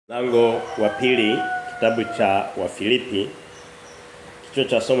Mlango wa pili kitabu cha Wafilipi. Kichwa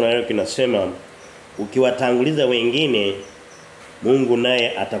cha somo leo kinasema ukiwatanguliza wengine Mungu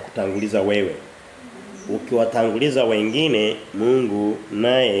naye atakutanguliza wewe. Ukiwatanguliza wengine Mungu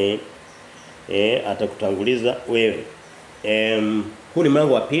naye atakutanguliza wewe. Huu ni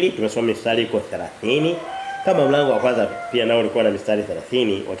mlango wa pili, tumesoma mistari iko 30. Kama mlango wa kwanza pia nao ulikuwa na mistari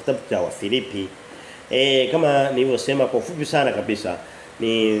 30 wa kitabu cha Wafilipi. Kama nilivyosema kwa ufupi sana kabisa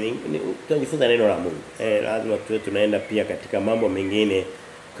tunajifunza neno la Mungu. Lazima tuwe tunaenda pia katika mambo mengine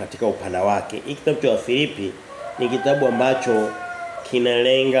katika upana wake. Hii kitabu cha Wafilipi ni kitabu ambacho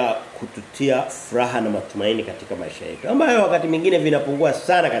kinalenga kututia furaha na matumaini katika maisha yetu, ambayo wakati mwingine vinapungua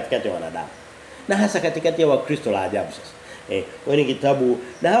sana katikati ya wanadamu. Na hasa katikati ya Wakristo la ajabu sasa. Kwa ni kitabu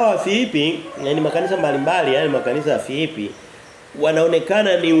na hawa Wafilipi ni makanisa mbalimbali, yani makanisa ya Filipi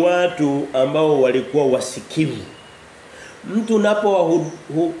wanaonekana ni watu ambao walikuwa wasikivu. Mtu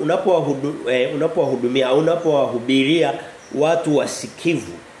unapowahudumia au unapowahubiria watu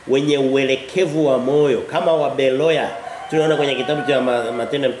wasikivu wenye uelekevu wa moyo kama wa Beloya, tunaona kwenye kitabu cha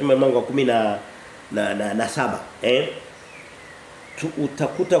Matendo ya Mitume mlango wa 17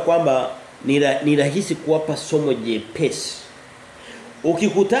 utakuta kwamba ni rahisi kuwapa somo jepesi.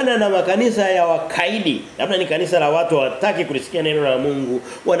 Ukikutana na makanisa ya wakaidi, labda ni kanisa la watu hawataki kulisikia neno la Mungu,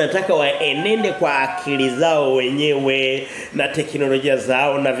 wanataka waenende kwa akili zao wenyewe na teknolojia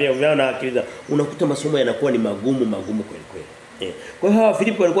zao na vyao na akili zao, unakuta masomo yanakuwa ni magumu kweli kweli. Kwa hiyo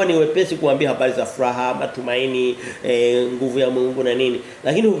Wafilipi walikuwa ni wepesi kuambia habari za furaha, matumaini, nguvu ya Mungu na nini.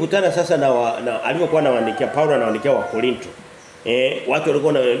 Lakini ukikutana sasa na alivyokuwa anawaandikia Paulo, anawaandikia wa Korinto, watu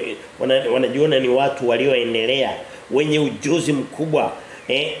walikuwa wanajiona ni watu walioendelea, wenye ujuzi mkubwa.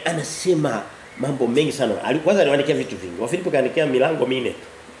 Anasema mambo mengi sana. Kwanza aliandikia vitu vingi. Wafilipi kaandikia milango 4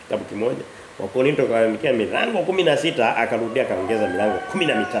 kitabu kimoja. Wa Korinto kaandikia milango 16, akarudia kaongeza milango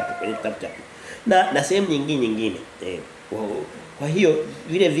 13 kwenye kitabu chake. Na sehemu nyingine. Kwa hiyo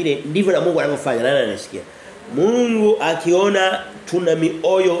vile ndivyo na Mungu anavyofanya. Nani anasikia? Mungu akiona tuna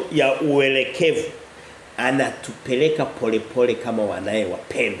mioyo ya uelekevu, anatupeleka polepole kama wanae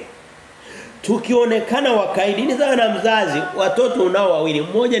wapendwa. Tukionekana wakaidi, ni sawa na mzazi, watoto unao wawili,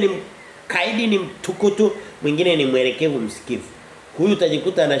 mmoja ni kaidi, ni mtukutu, mwingine ni mwelekevu msikivu. Huyu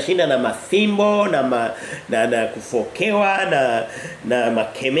utajikuta anashinda na mafimbo na kufokewa na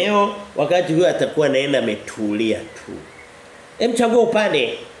makemeo, wakati huyo atakuwa naenda ametulia tu. Chagua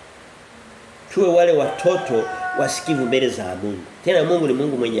upande. Tuwe wale watoto wasikivu mbele za Mungu. Tena Mungu ni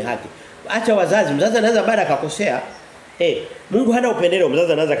Mungu mwenye haki. Acha wazazi, mzazi anaweza baada akakosea. Mungu hana upendeleo,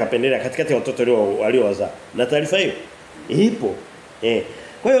 mzazi anaweza kapendelea katikati ya watoto waliowazaa. Na taarifa hiyo ipo.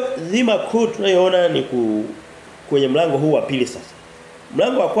 Kwa hiyo dhima kuu tunayoona ni kwenye mlango huu wa pili sasa.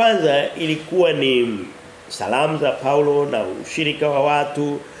 Mlango wa kwanza ilikuwa ni salamu za Paulo na ushirika wa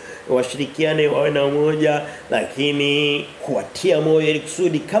watu, washirikiane wawe na umoja, lakini kuwatia moyo ili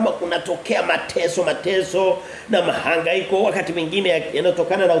kusudi kama kunatokea mateso na mahangaiko wakati mwingine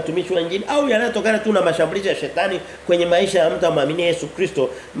yanatokana na utumishi wa Injili au yanatokana tu na mashambulizi ya shetani kwenye maisha ya mtu ambaye Yesu Kristo,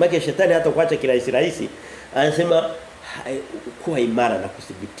 maana shetani hata kuacha kirahisi. Anasema kuwa imara na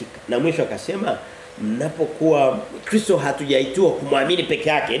kudhibitika. Na mwisho akasema mnapokuwa Kristo hatujaitwa kumwamini peke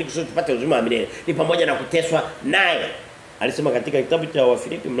yake ili kusudi tupate uzima wa milele, ni pamoja na kuteswa naye. Alisema katika kitabu cha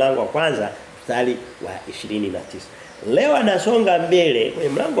Wafilipi mlango wa kwanza mstari wa 29. Leo anasonga mbele kwenye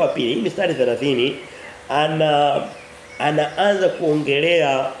mlango wa pili, hii mstari 30, anaanza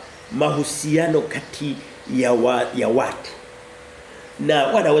kuongelea mahusiano kati ya watu. Na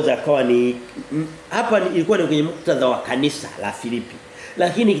wanaweza kawa ni hapa ilikuwa ni kwenye muktadha wa kanisa la Filipi.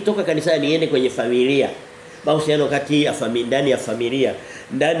 Lakini kitoka kanisa niende kwenye familia. Mahusiano kati ya ndani ya familia,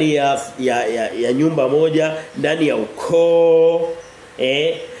 ndani ya nyumba moja, ndani ya ukoo,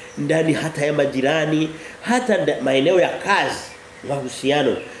 ndani hata ya majirani, hata maeneo ya kazi,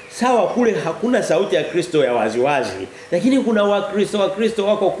 mahusiano. Sawa, kule hakuna sauti ya Kristo ya waziwazi, lakini kuna Wakristo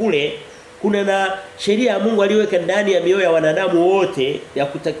wako kule. Kuna na sheria ya Mungu aliyoweka ndani ya mioyo ya wanadamu wote ya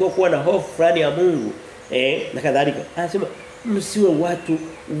kutakiwa kuwa na hofu fulani ya Mungu, na kadhalika. Anasema msiwe watu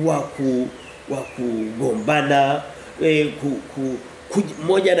wa kugombana,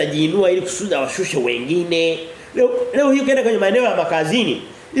 mmoja anajiinua ili kusudi awashushe wengine. Leo hii ukienda kwenye maeneo ya makazini,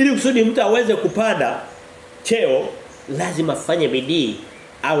 ili kusudi mtu aweze kupanda cheo, lazima afanye bidii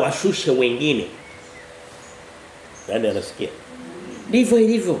awashushe wengine. Nani anasikia? Ndivyo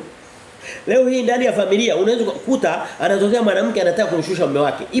ilivyo. Leo hii ndani ya familia unaweza kukuta anatokea mwanamke anataka kumshusha mume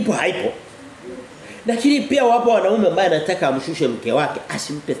wake. Ipo haipo. Lakini pia wapo wanaume ambao anataka amshushe mke wake,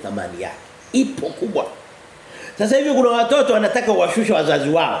 asimpe thamani yake. Ipo kubwa. Sasa hivi kuna watoto wanataka washushe wazazi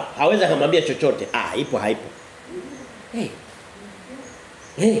wao. Hawezi kumwambia chochote. Ipo haipo.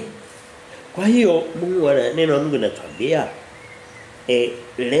 Kwa hiyo neno la Mungu linatuambia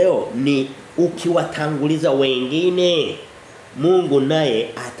leo ni ukiwatanguliza wengine, Mungu naye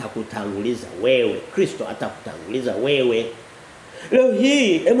atakutanguliza wewe. Kristo atakutanguliza wewe. Leo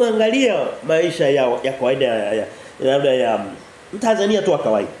hii hebu angalia maisha ya kawaida labda ya Mtanzania tu wa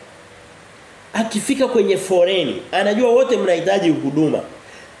kawaida. Akifika kwenye foreni, anajua wote mnahitaji huduma.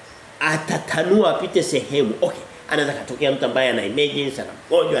 Atatanua apite sehemu. Okay, anaweza katokea mtu ambaye ana emergency, ana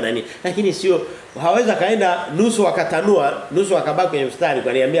mgonjwa na nini. Lakini sio hawezi kaenda nusu akatanua, nusu akabaki kwenye mstari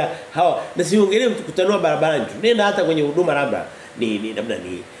kwa niambia hawa na siongelee mtu kutanua barabarani tu. Nenda hata kwenye huduma labda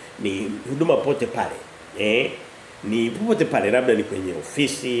ni huduma pote pale. Ni popote pale, labda ni kwenye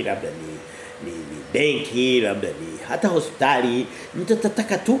ofisi, labda ni benki, labda ni hata hospitali. Mtu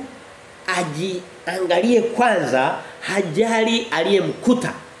atataka tu ajiangalie kwanza, hajali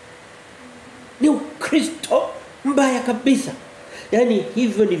aliyemkuta. Ni Ukristo mbaya kabisa. Yaani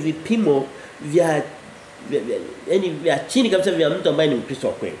hivyo ni vipimo vya chini kabisa vya mtu ambaye ni Mkristo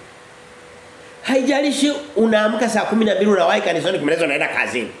wa kweli. Haijalishi unaamka saa 12 unawahi kanisani kumaliza unaenda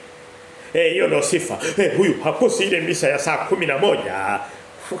kazini. Hiyo ndio sifa. Huyu hakosi ile misa ya saa 11.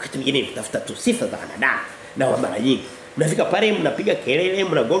 Wakati mwingine tafuta tu sifa za wanadamu na wa mara nyingi. Mnafika pale mnapiga kelele,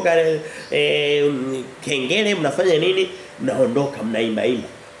 mnagonga kengele, mnafanya nini? Mnaondoka mnaimba.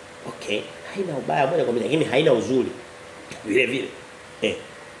 Okay, haina ubaya moja kwa moja, lakini haina uzuri. Vile vile.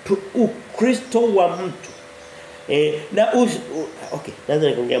 Ukristo wa mtu. Okay, naweza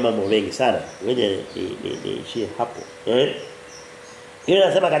nikaongea mambo mengi sana. Ngoja niishie hapo. Yeye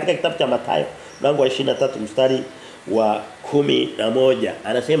anasema katika kitabu cha Mathayo mlango wa 23 mstari wa 11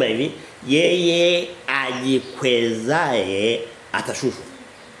 anasema hivi, yeye ajikwezae atashushwa.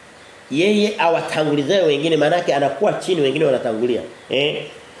 Yeye awatangulizae wengine, maana yake anakuwa chini wengine wanatangulia.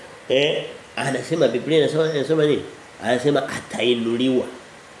 Anasema Biblia inasema nini? Anasema atainuliwa.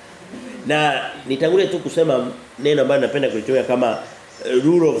 Na nitangulie tu kusema neno ambalo napenda kulitumia kama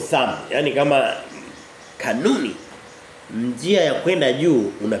rule of thumb, yani kama kanuni. Njia ya kwenda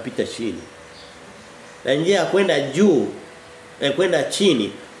juu unapita chini. Na njia ya kwenda juu kwenda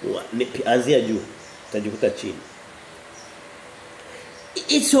chini anzia juu, utajikuta chini.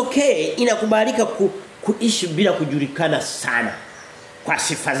 It's okay, inakubalika kuishi bila kujulikana sana kwa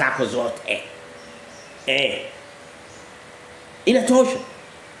sifa zako zote. Inatosha.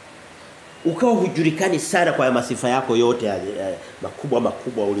 Ukawa hujulikani sana kwa masifa yako yote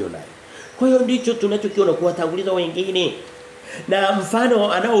makubwa ulionayo. Kwa hiyo ndicho tunachokiona kuwatanguliza wengine. Na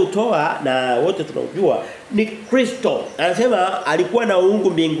mfano anaotoa na wote tunaujua ni Kristo. Anasema alikuwa na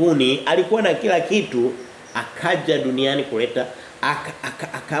uungu mbinguni, alikuwa na kila kitu, akaja duniani kuleta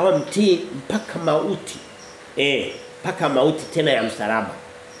akawa mtii mpaka mauti. Mpaka mauti tena ya msalaba.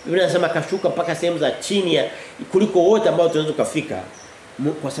 Biblia inasema akashuka mpaka sehemu za chini kuliko wote ambao tunaweza kufika.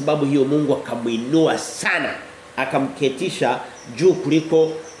 Kwa sababu hiyo Mungu akamuinua sana, akamketisha juu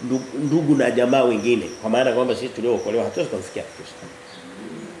kuliko ndugu na jamaa wengine. Kwa maana kwamba sisi tuliookolewa hatuwezi kumfikia Kristo.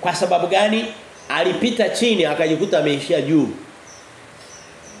 Kwa sababu gani? Alipita chini akajikuta ameishia juu.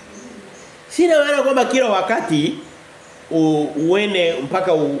 Sina maana kwamba kila wakati uende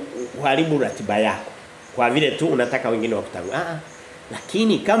mpaka uharibu ratiba yako kwa vile tu unataka wengine wakutangulie.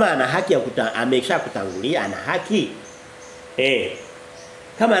 Lakini kama ana haki ya ameshakutangulia, ana haki.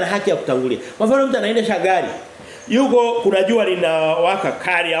 Kama ana haki ya kutangulia. Kwa mfano mtu anaendesha gari, yuko kuna jua linawaka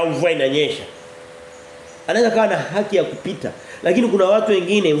kali au mvua inanyesha. Anaweza kuwa na haki ya kupita. Lakini kuna watu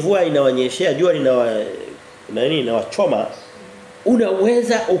wengine mvua inawanyeshea, jua linawachoma.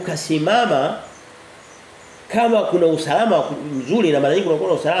 Unaweza ukasimama kama kuna usalama mzuri, na mara nyingi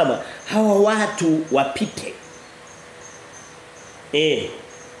kuna usalama, hawa watu wapite.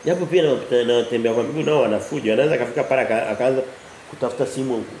 Japo pia natembea kwa miguu nao wanafuja, anaweza kafika pale akaanza kutafuta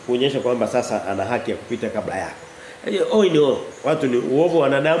simu kuonyesha kwamba sasa ana haki ya kupita kabla yako. Watu ni uovu wa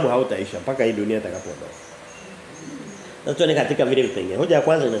wanadamu hautaisha mpaka hii dunia itakapoondoka. Na tuone katika vile vipengele. Hoja ya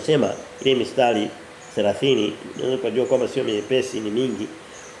kwanza inasema ile mistari 30, unaweza kujua kwamba sio miepesi, ni mingi.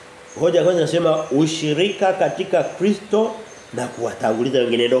 Hoja ya kwanza inasema ushirika katika Kristo na kuwatanguliza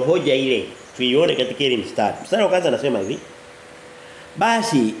wengine. Ndio hoja ile tuione katika ile mstari. Mstari wa kwanza anasema hivi: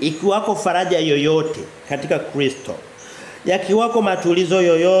 basi ikiwako faraja yoyote katika Kristo, yakiwako matulizo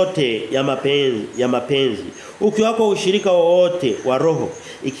yoyote ya mapenzi, ukiwako ushirika wowote wa roho,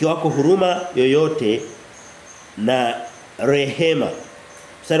 ikiwako huruma yoyote na rehema.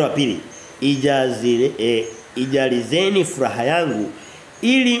 Mstari wa pili, ijalizeni furaha yangu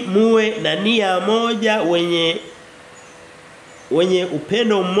ili muwe na nia moja, wenye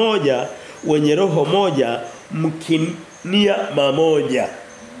upendo mmoja, wenye roho moja, mkinia mamoja.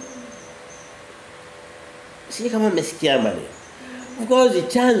 Sisi kama mmesikia maneno. Of course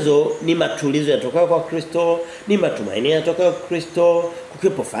chanzo ni matulizo yatokayo kwa Kristo, ni matumaini yatokayo kwa Kristo,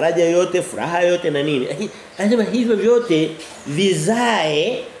 kukipo faraja yote, furaha yote na nini. Lakini anasema hivyo vyote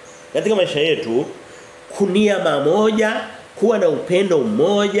vizae katika maisha yetu kunia mamoja, kuwa na upendo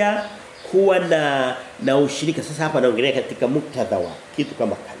mmoja, kuwa na ushirika. Sasa hapa naongelea katika muktadha wa kitu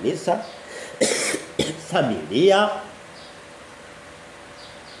kama kanisa, familia.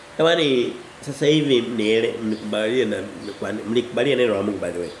 Jamani, sasa hivi mlikubalia neno la Mungu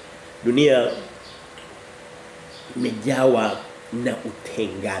by the way. Dunia imejawa na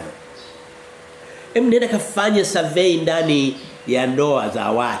utengano. Nenda kafanye survey ndani ya ndoa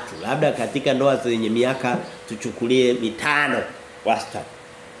za watu. Labda katika ndoa zenye miaka tuchukulie 5 wastani.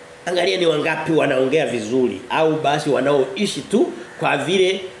 Angalia ni wangapi wanaongea vizuri au basi wanaoishi tu kwa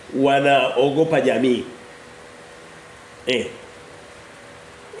vile wanaogopa jamii.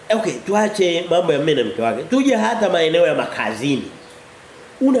 Okay, tuache mambo ya mume na mke wake. Tuje hata maeneo ya makazini.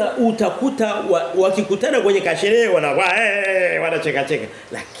 Utakuta wakikutana kwenye kasherehe wanacheka cheka,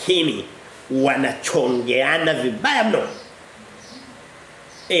 lakini wanachongeana vibaya mno.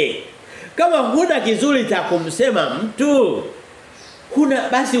 Kama huna kizuri cha kumsema mtu,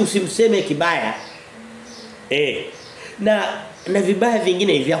 basi usimseme kibaya. Na vibaya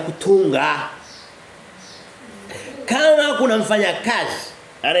vingine vya kutunga. Kama kuna mfanyakazi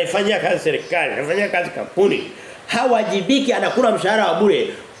anayefanyia kazi serikali, anafanyia kazi kampuni, hawajibiki, anakula mshahara wa bure,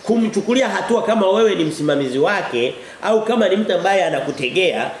 kumchukulia hatua kama wewe ni msimamizi wake au kama ni mtu ambaye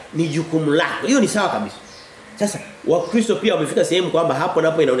anakutegea, ni jukumu lako. Hiyo ni sawa kabisa. Sasa Wakristo pia wamefika sehemu kwamba hapo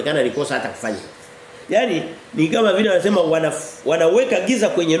napo inaonekana ni kosa hata kufanya. Yaani ni kama vile wanasema wanaweka giza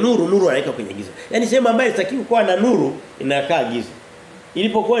kwenye nuru, nuru wanaweka kwenye giza. Yaani sehemu ambayo inatakiwa kuwa na nuru inakaa giza.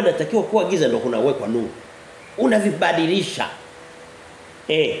 Ilipokuwa inatakiwa kuwa giza ndio kunawekwa nuru. Unavibadilisha.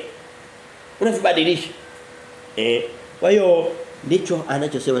 Unavibadilisha. Kwa hiyo ndicho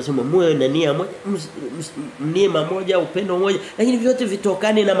anachosema, sema muwe na nia moja, nia moja, upendo mmoja, lakini vyote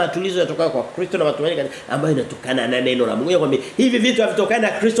vitokane na matulizo yatokayo kwa Kristo na matumaini ambayo inatokana na neno la Mungu. Kwamba hivi vitu havitokani na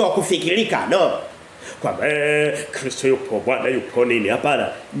Kristo wa kufikirika. No. Kwamba Kristo yupo, Bwana yupo nini? Hapana,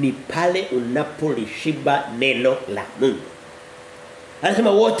 ni pale unapolishiba neno la Mungu.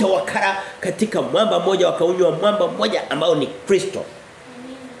 Anasema wote wakala katika mwamba mmoja, wakaunywa mwamba mmoja ambao ni Kristo.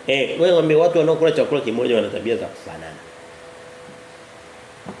 Wewe watu wanaokula chakula kimoja wana tabia za kufanana.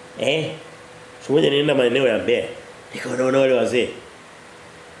 Siku moja nilienda maeneo ya Mbeya. Nikaona wale wazee.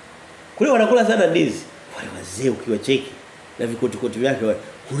 Kule wanakula sana ndizi. Wale wazee ukiwacheki na vikoti vyake wale.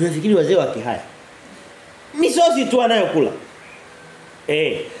 Unafikiri wazee wa Kihaya. Misosi tu anayokula.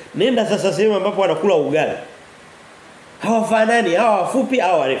 Nenda sasa sehemu ambapo wanakula ugali. Hawafanani, hawa wafupi,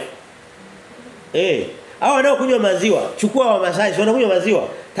 hawa warefu. Hawa wanaokunywa maziwa, chukua wa Masai wanakunywa maziwa.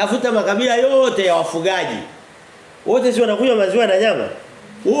 Tafuta makabila yote ya wafugaji. Wote si wanakunywa maziwa na nyama.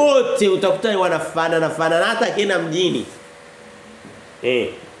 Wote utakuta wanafanana hata kina mjini.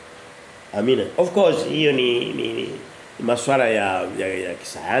 Amina. Of course hiyo ni masuala ya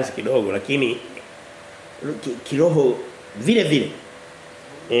kisayansi kidogo, lakini kiroho vile vile.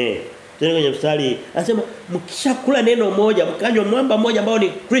 Tena kwenye mstari anasema mkishakula neno moja, mkanywa mwamba mmoja ambao ni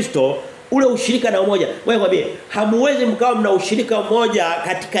Kristo, ule ushirika na umoja. Wewe kwambie, hamuwezi mkawa mna ushirika mmoja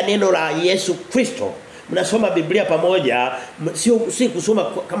katika neno la Yesu Kristo. Mnasoma Biblia pamoja, sio kusoma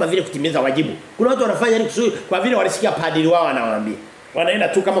kama vile kutimiza wajibu. Kuna watu wanafanya ni kusudi kwa vile walisikia padri wao anawaambia. Wanaenda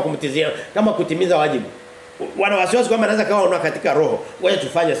tu kama kutimiza wajibu. Wana wasiwasi kwamba anaweza kawa una katika roho. Ngoja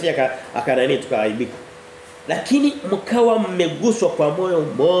tufanye sija akanani tukaaibika. Lakini mkawa mmeguswa kwa moyo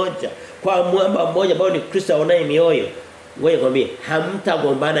mmoja, kwa mwamba mmoja ambao ni Kristo aonaye mioyo. Wewe kwambie,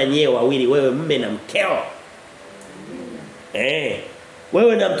 hamtagombana nyewe wawili, wewe mume na mkeo.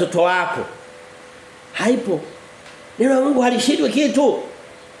 Wewe na mtoto wako. Haipo. Neno la Mungu halishindwi kitu.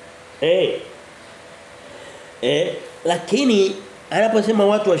 Lakini anaposema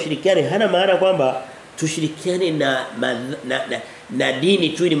watu washirikiane, hana maana kwamba tushirikiane na dini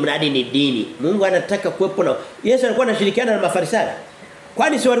tu ili mradi ni dini. Mungu anataka kuwepo na Yesu alikuwa anashirikiana na Mafarisayo.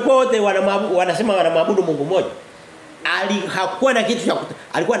 Kwani si walikuwa wote wanasema wanamwabudu Mungu mmoja? Hakuwa na kitu cha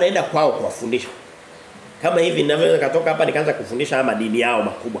alikuwa anaenda kwao kuwafundisha. Kama hivi ninaweza katoka hapa nikaanza kufundisha ama dini yao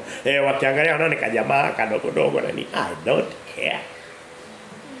makubwa. Wakiangalia wanaona kajamaa kadogo na nini. I don't care.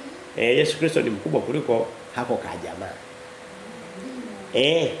 Yesu Kristo ni mkubwa kuliko hako kajamaa.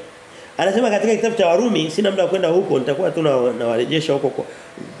 Anasema katika kitabu cha Warumi, sina muda kwenda huko, nitakuwa tu nawarejesha huko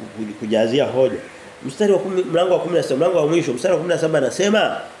kujazia hoja. Mstari wa 10, mlango wa 17, mlango wa mwisho, mstari wa 17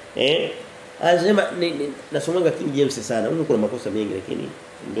 anasema anasema nasomanga King James sana. Huko kuna makosa mengi lakini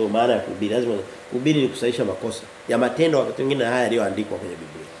ndio maana ya kuhubiri. Lazima kuhubiri ni kusahisha makosa ya matendo wakati mwingine haya yaliyoandikwa kwenye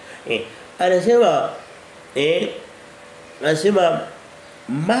Biblia. Anasema anasema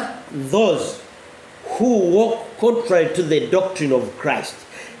mark those who walk contrary to the doctrine of Christ.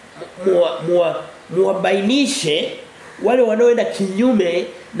 Muwabainishe wale wanaoenda kinyume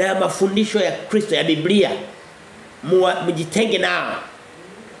na mafundisho ya Kristo ya Biblia. Mjitenge nao.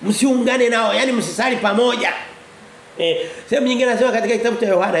 Msiungane nao, yani msisali pamoja. Sehemu nyingine anasema katika kitabu cha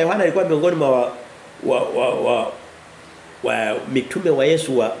Yohana alikuwa miongoni mwa wa mitume wa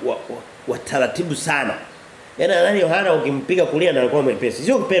Yesu wa taratibu sana. Yaani nadhani Yohana ukimpiga kulia na alikuwa mwepesi.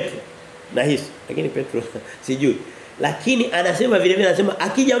 Sio Petro. Nahisi, lakini Petro sijui. Lakini anasema vile vile anasema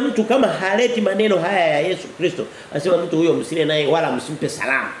akija mtu kama haleti maneno haya ya Yesu Kristo, anasema mtu huyo msile naye wala msimpe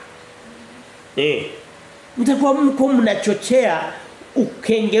salamu. Mtakuwa mko mnachochea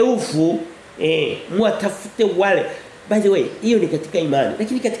ukengeufu, mwatafute wale. By the way, hiyo ni katika imani.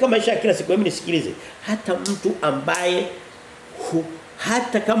 Lakini katika maisha ya kila siku mimi nisikilize, hata mtu ambaye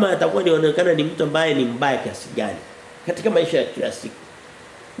hata kama atakuwa anaonekana ni mtu ambaye ni mbaya kiasi gani, katika maisha ya kila siku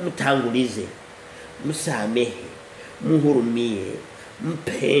mtangulize, msamehe, mhurumie,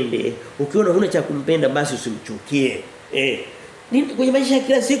 mpende. Ukiona huna cha kumpenda basi usimchukie. Kwenye maisha ya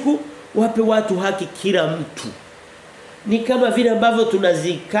kila siku wape watu haki kila mtu. Ni kama vile ambavyo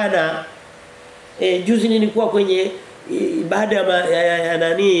tunazikana. Juzi nilikuwa kwenye ibada ya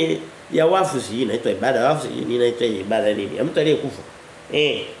nani ya wafu, si inaitwa ibada ya wafu, inaitwa ibada nini ya mtu aliyekufa.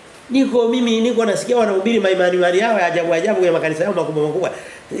 Niko nasikia wanahubiri maimani yao ya ajabu kwenye makanisa yao makubwa.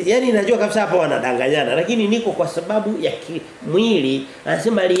 Yaani najua kabisa hapa wanadanganyana, lakini niko kwa sababu ya mwili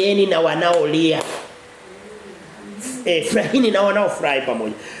anasema lieni na wanaolia. Furahini na wanaofurahi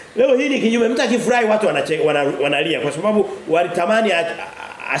pamoja. Leo hii ni kinyume, mtu akifurahi watu wanalia kwa sababu walitamani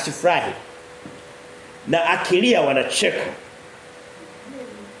asifurahi. Na akilia wanacheka.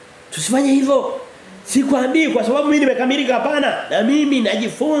 Tusifanye hivyo. Sikwambii kwa sababu mimi nimekamilika, hapana. Na mimi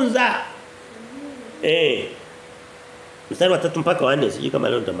najifunza. Mstari wa 3 mpaka wa 4, sijui kama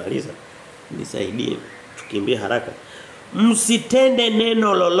leo nitamaliza. Nisaidie tukimbie haraka. Msitende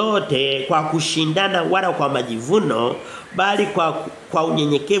neno lolote kwa kushindana wala kwa majivuno, bali kwa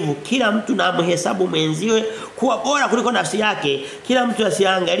unyenyekevu kila mtu na amhesabu mwenziwe kuwa bora kuliko nafsi yake. Kila mtu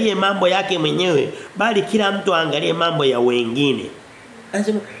asiangalie mambo yake mwenyewe, bali kila mtu aangalie mambo ya wengine.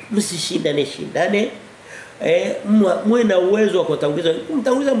 Anasema msishindane. Mwe na uwezo wa kutanguliza.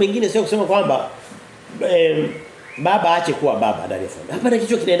 Kumtanguliza mwingine sio kusema kwamba baba aache kuwa baba ndani ya familia. Hapana,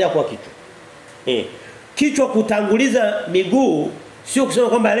 kichwa kinaendelea kuwa kichwa. Kichwa kutanguliza miguu sio kusema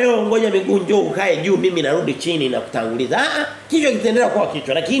kwamba leo ngoja miguu njoo ukae juu mimi narudi chini na kutanguliza. Kichwa kitaendelea kuwa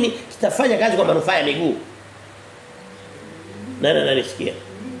kichwa lakini kitafanya kazi kwa manufaa ya miguu. Nisikia.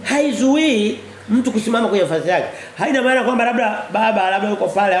 Haizuii mtu kusimama kwenye nafasi yake. Haina maana kwamba labda baba yuko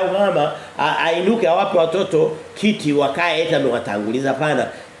pale au mama ainuke awape watoto kiti wakae eti amewatanguliza, hapana.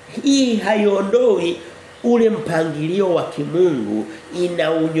 Hii haiondoi ule mpangilio wa kimungu,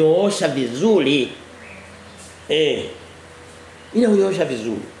 inaunyoosha vizuri. Inaunyoosha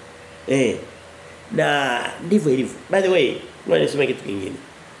vizuri. Na ndivyo ilivyo. By the way, ngoja niseme kitu kingine.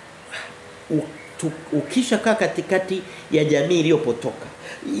 Ukisha kaa katikati ya jamii iliyopotoka,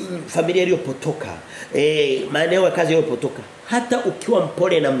 familia iliyopotoka, maeneo ya kazi iliyopotoka, hata ukiwa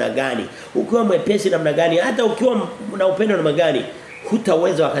mpole namna gani, ukiwa mwepesi namna gani, hata ukiwa na upendo namna gani,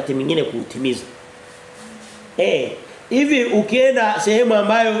 hutaweza wakati mwingine kuutimiza. Hivi ukienda sehemu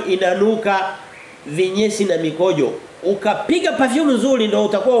ambayo inanuka vinyesi na mikojo, ukapiga perfume nzuri ndio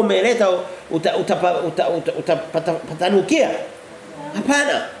utakuwa umeleta utapatanukia?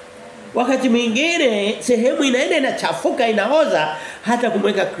 Hapana. Wakati mwingine sehemu inaenda inachafuka, inaoza, hata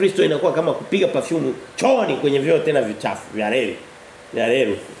kumweka Kristo inakuwa kama kupiga perfume chooni kwenye vyoo tena vichafu vya reli.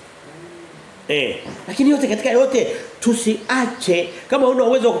 Lakini yote katika yote tusiache, kama una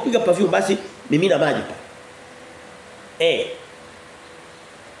uwezo wa kupiga perfume basi mimina maji pale.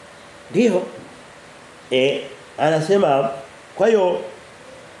 Ndio. Anasema kwa hiyo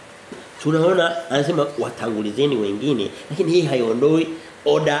tunaona anasema watangulizeni wengine, lakini hii haiondoi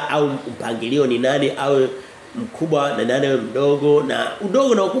oda au mpangilio ni nani au mkubwa na nani mdogo, na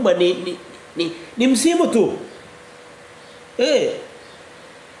udogo na ukubwa ni msimu tu.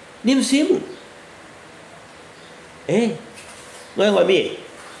 Ni msimu. Mwambie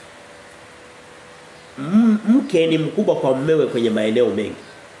mke ni mkubwa kwa mumewe kwenye maeneo mengi.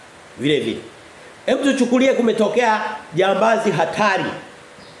 Vile vile. Hebu tuchukulie kumetokea jambazi hatari.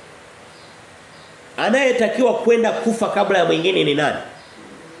 Anayetakiwa kwenda kufa kabla ya mwingine ni nani?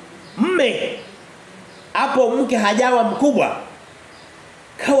 Mme. Hapo mke hajawa mkubwa.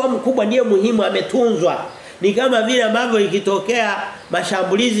 Kawa mkubwa ndiye muhimu, ametunzwa. Ni kama vile ambavyo ikitokea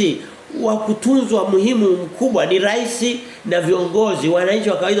mashambulizi, wa kutunzwa muhimu mkubwa ni rais na viongozi. Wananchi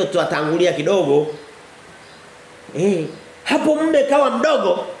wa kawaida tuwatangulia kidogo. Hapo mume kawa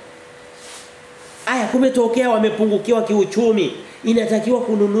mdogo. Aya kumetokea wamepungukiwa kiuchumi. Inatakiwa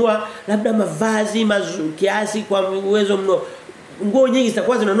kununua labda mavazi kiasi kwa uwezo mno. Nguo nyingi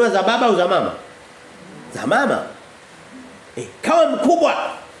zitakuwa zinanunua za baba au za mama? Za mama. Kawa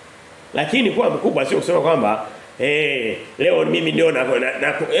mkubwa. Lakini kuwa mkubwa sio kusema kwamba leo mimi ndio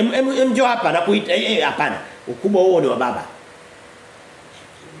njoo hapa na kuita hapana. Ukubwa huo ni wa baba.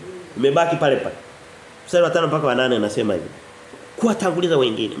 Umebaki pale pale. Mstari wa 5 mpaka wa 8 anasema hivi. Kuwatanguliza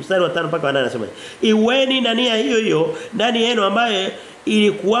wengine. Mstari wa 5 mpaka wa 8 anasema hivi. Iweni na nia hiyo hiyo ndani yenu ambaye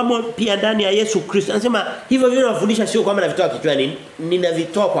ilikuwamo pia ndani ya Yesu Kristo. Anasema hivyo vile nafundisha sio kwamba navitoa kichwani,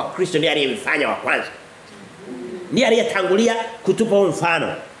 ninavitoa kwa Kristo ndiye aliyefanya wa kwanza. Ndiye aliyetangulia kutupa huo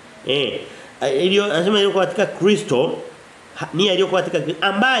mfano. Anasema ilikuwa katika Kristo, nia iliyokuwa katika Kristo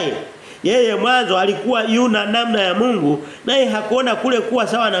ambaye yeye mwanzo alikuwa yuna namna ya Mungu, naye hakuona kule kuwa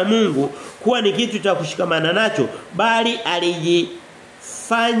sawa na Mungu kuwa ni kitu cha kushikamana nacho, bali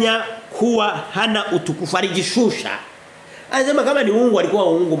alijifanya kuwa hana utukufu, alijishusha. Anasema kama ni Mungu alikuwa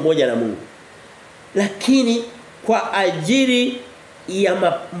Mungu mmoja na Mungu. Lakini kwa ajili ya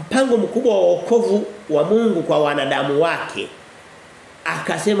mpango mkubwa wa wokovu wa Mungu kwa wanadamu wake,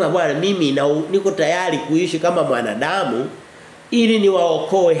 akasema Bwana mimi niko tayari kuishi kama mwanadamu ili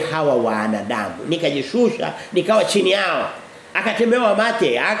niwaokoe hawa wanadamu. Nikajishusha, nikawa chini yao. Akatembewa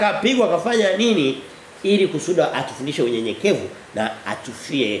mate, akapigwa, akafanya nini ili kusuda atufundishe unyenyekevu na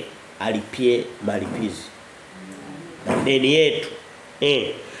atufie alipie malipizi na deni yetu.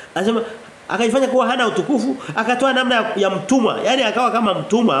 Anasema akajifanya kuwa hana utukufu, akatoa namna ya mtumwa, yani akawa kama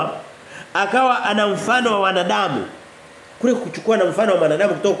mtumwa, akawa ana mfano wa wanadamu. Kule kuchukua na mfano wa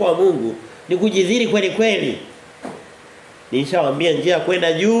wanadamu kutoka kwa Mungu ni kujidhiri kweli kweli. Nishawaambia njia ya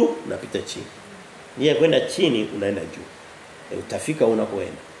kwenda juu unapita chini. Njia ya kwenda chini unaenda juu. Utafika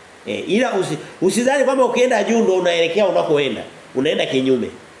unakoenda. Ila usidhani kwamba ukienda juu ndio unaelekea unakoenda. Unaenda kinyume.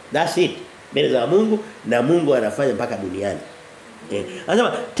 That's it. Mbele za Mungu na Mungu anafanya mpaka duniani.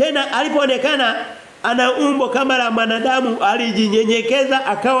 Anasema tena alipoonekana ana umbo kama la mwanadamu alijinyenyekeza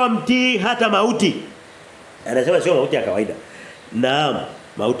akawa mtii hata mauti. Anasema sio mauti ya kawaida. Naam,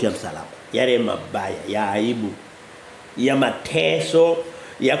 mauti ya msalaba. Yale mabaya ya aibu, ya mateso,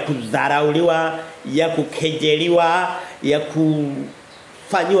 ya kudharauliwa, ya kukejeliwa, ya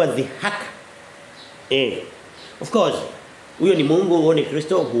kufanywa dhihaka. Of course, huyo ni Mungu, huyo ni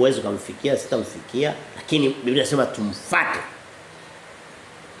Kristo, huwezi kumfikia, sitamfikia, lakini Biblia inasema tumfuate.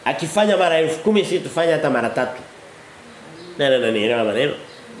 Akifanya mara 10,000 sisi tufanye hata mara 3. Nielewa maneno.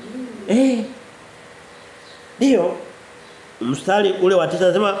 Ndio. Mstari ule wa 9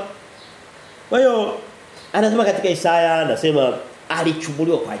 anasema kwa hiyo anasema katika Isaya anasema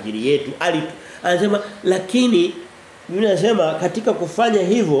alichubuliwa kwa ajili yetu. Anasema lakini Biblia inasema katika kufanya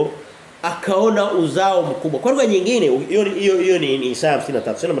hivyo akaona uzao mkubwa. Kwa lugha nyingine hiyo ni Isaya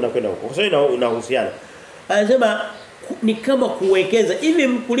 53. Sema nakwenda huko. Kwa sababu inahusiana. Anasema ni kama kuwekeza. Hivi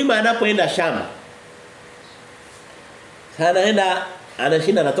mkulima anapoenda shamba anaenda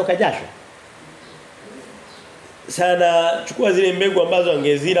anashinda anatoka jasho. Sana chukua zile mbegu ambazo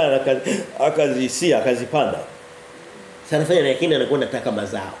angezila akazisia akazipanda. Sana fanya lakini anakuwa anataka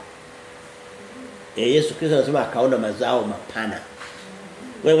mazao. Yesu Kristo anasema akaona mazao mapana.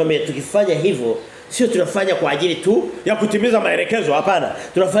 Wewe tukifanya hivyo sio tunafanya kwa ajili tu ya kutimiza maelekezo, hapana.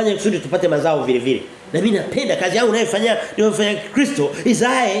 Tunafanya kusudi tupate mazao vile vile. Na mimi napenda kazi yangu ninayofanya Kristo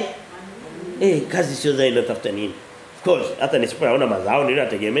izae. Kazi sio zaidi natafuta nini? Of course hata nisipoona mazao ndio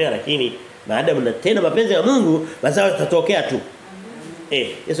nategemea, lakini maadamu natenda mapenzi ya Mungu mazao yatatokea tu.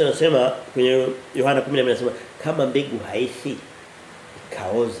 Yesu anasema kwenye Yohana 10 anasema kama mbegu haifi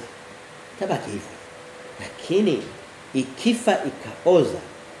ikaoza tabaki hivyo. Lakini ikifa ikaoza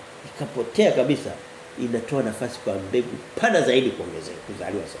ikapotea kabisa inatoa nafasi kwa mbegu pana zaidi kuongezeka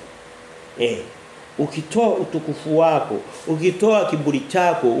kuzaliwa sana. Ukitoa utukufu wako, ukitoa kiburi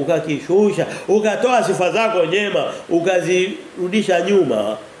chako, ukakishusha, ukatoa sifa zako njema, ukazirudisha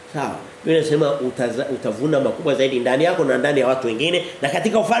nyuma, sawa. Biblia inasema utavuna makubwa zaidi ndani yako na ndani ya watu wengine na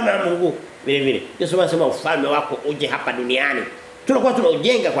katika ufalme wa Mungu vile vile. Yesu anasema ufalme wako uje hapa duniani. Tunakuwa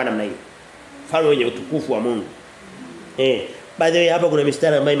tunaujenga kwa namna hiyo. Ufalme wenye utukufu wa Mungu. By the way hapa kuna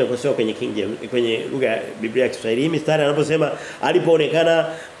mistari ambayo imekosewa kwenye King James, kwenye lugha ya Biblia ya Kiswahili. Hii mistari anaposema alipoonekana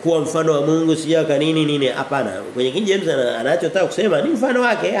kuwa mfano wa Mungu sija kanini hapana. Kwenye King James anachotaka kusema ni mfano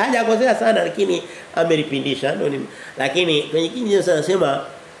wake. Hajakosea sana lakini amelipindisha ndio. Lakini kwenye King James anasema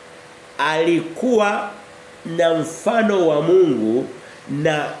alikuwa na mfano wa Mungu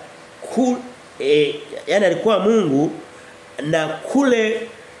na yani alikuwa Mungu na kule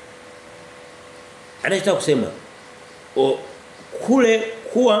anataka kusema kule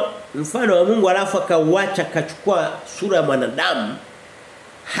kuwa mfano wa Mungu alafu akauacha akachukua sura ya mwanadamu,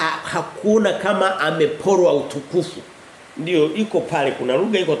 hakuna kama ameporwa utukufu. Ndio iko pale, kuna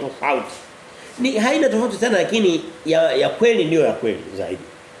lugha iko tofauti. Haina tofauti sana, lakini ya kweli ndio ya kweli zaidi.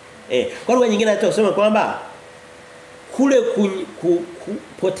 Kwa lugha nyingine hata kusema kwamba kule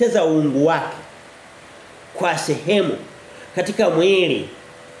kupoteza uungu wake kwa sehemu katika mwili,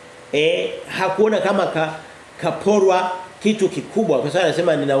 hakuona kama kaporwa kitu kikubwa, kwa sababu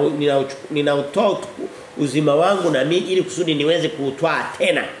anasema ninautoa uzima wangu na ili kusudi niweze kuutwaa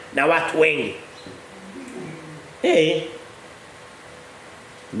tena na watu wengi.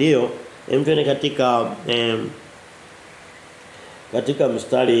 Ndio, mtuone katika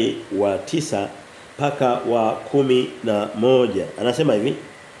mstari wa 9 mpaka wa 11 anasema hivi,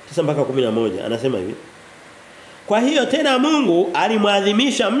 9 mpaka 11 anasema hivi: kwa hiyo tena Mungu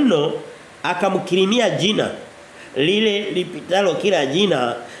alimwadhimisha mno, akamkirimia jina lile lipitalo kila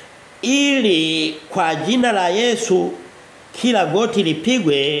jina, ili kwa jina la Yesu kila goti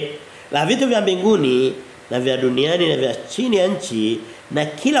lipigwe, la vitu vya mbinguni na vya duniani na vya chini ya nchi, na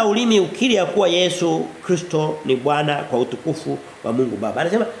kila ulimi ukiri ya kuwa Yesu Kristo ni Bwana, kwa utukufu wa Mungu Baba.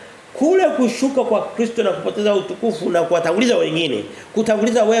 Anasema kule kushuka kwa Kristo na kupoteza utukufu na kuwatanguliza wengine,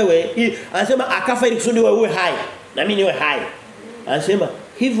 kutanguliza wewe, anasema akafa ili kusudi wewe uwe hai na mimi niwe hai. Anasema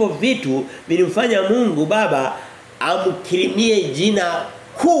hivyo vitu vilimfanya Mungu Baba amkirimie jina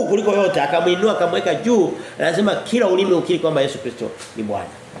kuu kuliko yote, akamuinua akamweka juu. Anasema kila ulimi ukiri kwamba Yesu Kristo ni Bwana.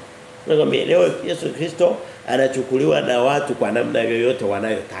 Nakwambia leo Yesu Kristo anachukuliwa na watu kwa namna yoyote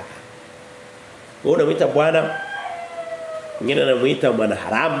wanayotaka. Wewe unamuita Bwana, mwingine anamuita mwana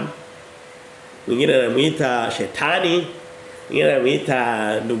haramu, mwingine anamuita shetani, mwingine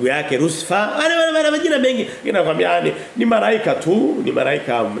anamuita ndugu yake Lucifer. Ana majina mengi. Mwingine anakuambia ni malaika tu, ni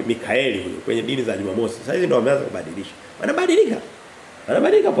malaika Mikaeli kwenye dini za Jumamosi. Sasa hizi ndio wameanza kubadilisha.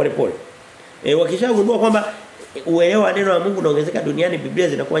 Wanabadilika polepole. Wakishagundua kwamba uelewa wa neno la Mungu unaongezeka duniani, Biblia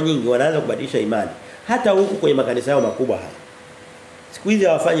zinakuwa nyingi, wanaanza kubadilisha imani. Hata huku kwenye makanisa yao makubwa haya. Siku hizi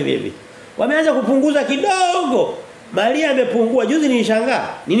hawafanyi vile vile. Wameanza kupunguza kidogo. Maria amepungua. Juzi nilishangaa.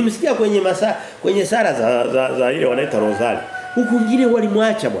 Nilimsikia kwenye sala za ile wanaita rosari. Huku wengine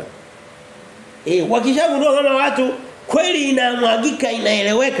walimwacha bwana. Wakishagundua kama watu kweli inamwagika,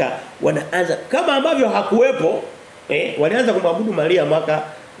 inaeleweka, wanaanza kama ambavyo hakuwepo. Walianza kumwabudu Maria mwaka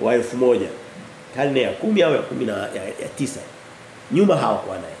wa 1000, karne ya 10 au ya 9. Nyuma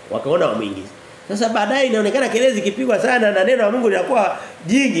hawakuwa naye. Wakaona wamuingize. Sasa baadaye inaonekana kelezi kipigwa sana na neno la Mungu linakuwa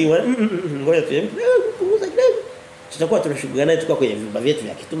jingi. Ngoja tupunguza kidogo. Tutakuwa tunashughulika naye tukao kwenye vyumba vyetu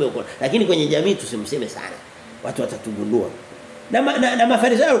vya kitume huko. Lakini kwenye jamii tusimseme sana. Watu watatugundua. Na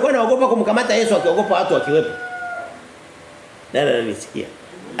Mafarisayo walikuwa wanaogopa kumkamata Yesu, akiogopa watu wakiwepo. Nisikia.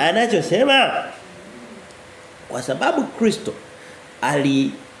 Anachosema kwa sababu Kristo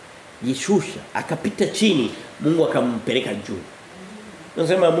alijishusha, akapita chini, Mungu akampeleka juu.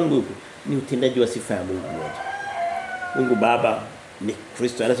 Tunasema Mungu yuko ni utendaji wa sifa ya Mungu mmoja. Mungu Baba ni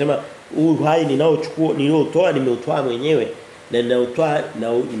Kristo. Anasema uhai ninaochukua niliotoa nimeutoa mwenyewe na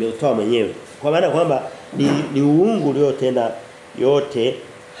nimeutoa mwenyewe. Kwa maana kwamba ni uungu uliotenda yote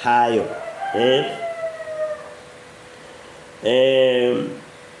hayo.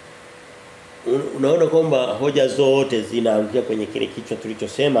 Unaona kwamba hoja zote zinaangukia kwenye kile kichwa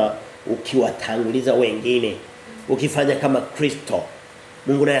tulichosema, ukiwatanguliza wengine, ukifanya kama Kristo,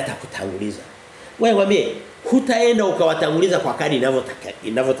 Mungu naye atakutanguliza. Wewe mwambie hutaenda ukawatanguliza kwa kadri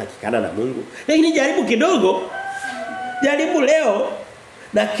inavyotakikana na Mungu. Lakini jaribu kidogo. Jaribu leo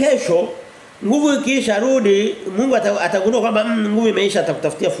na kesho, nguvu ikiisha rudi, Mungu atagundua kwamba nguvu imeisha,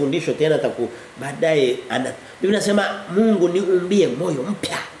 atakutafutia fundisho tena, baadaye Biblia inasema Mungu niumbie moyo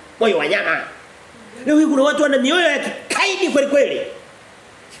mpya, moyo wa nyama. Leo hii kuna watu wana mioyo ya kikaidi kweli kweli.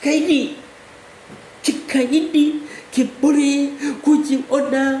 Kikaidi, kiburi,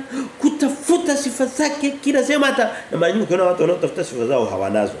 kujiona, kutafuta sifa zake kila sema. Hata na mara nyingi kuna watu wanaotafuta sifa zao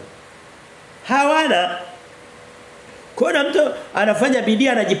hawana. Kuna mtu anafanya bidii,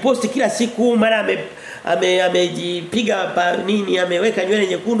 anajiposti kila siku, mara amejipiga nini, ameweka nywele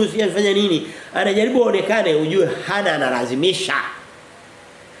nyekundu, si anafanya nini, anajaribu aonekane, ujue hana, analazimisha.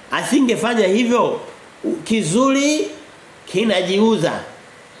 Asingefanya hivyo, kizuri kinajiuza.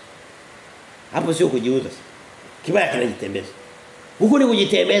 Hapo sio kujiuza. Kibaya kinajitembeza. Huko ni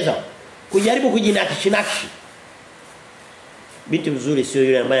kujitembeza. Kujaribu kujinakshi. Binti mzuri sio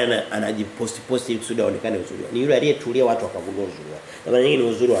yule ambaye anajiposti ili kusudi aonekane uzuri. Ni yule aliyetulia watu wakagundua uzuri wake. Na mara nyingine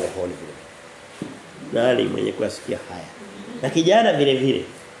uzuri wa rohoni vile. Nani mwenye kusikia haya? Na kijana vile vile.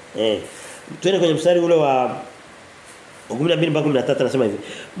 Twende kwenye mstari ule wa 12 mpaka 13 anasema hivi: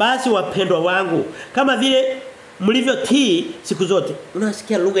 basi wapendwa wangu, kama vile mlivyotii siku zote.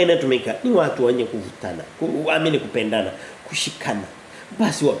 Unasikia lugha inayotumika ni watu wenye kuvutana, kuamini kupendana, kushikana.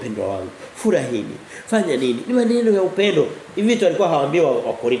 Basi wapendwa wangu, furahini. Fanya nini? Ni maneno ya upendo. Hivi vitu walikuwa hawaambiwa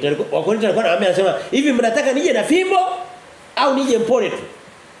Wakorintho. Wakorintho walikuwa wanaambia anasema, "Hivi mnataka nije na fimbo au nije mpole tu?"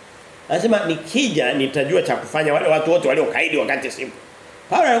 Anasema nikija nitajua cha kufanya wale watu wote waliokaidi wakati sipo.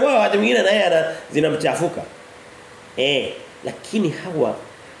 Paulo alikuwa watu wengine naye zinamchafuka. Lakini hawa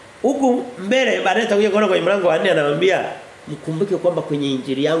huku mbele baadaye tutakuja kuona kwenye mlango wa 4 anamwambia mkumbuke kwamba kwenye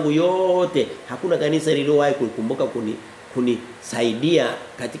injili yangu yote hakuna kanisa lililowahi kukumbuka kunisaidia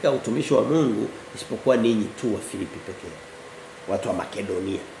katika utumishi wa Mungu isipokuwa ninyi tu wa Filipi pekee. Watu wa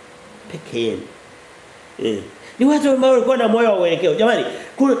Makedonia pekee. Ni watu ambao walikuwa na moyo wa uelekeo. Jamani,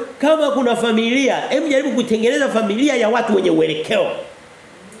 kama kuna familia, hebu jaribu kutengeneza familia ya watu wenye uelekeo.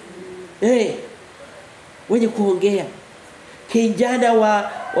 Wenye kuongea. Kijana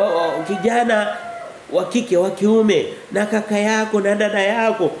wa kike wa kiume na kaka yako na dada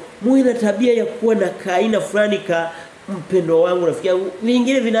yako muwe na tabia ya kuwa na kaina fulani ka mpendo wangu rafiki yangu.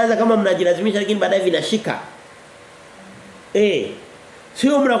 Vingine vinaanza kama mnajilazimisha lakini baadaye vinashika.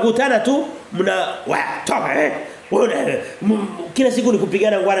 Sio mnakutana tu toka kila siku ni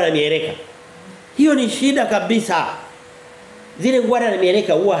kupigana ngwara na mieleka. Hiyo ni shida kabisa. Zile ngwara na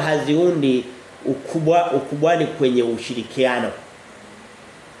mieleka huwa haziundi ukubwani kwenye ushirikiano.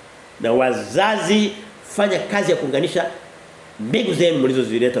 Na wazazi fanya kazi ya kuunganisha mbegu zenu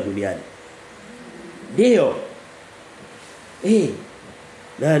mlizozileta duniani. Ndio.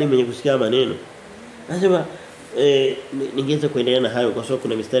 Nani mwenye kusikia maneno? Anasema ningeweza kuendelea na hayo kwa sababu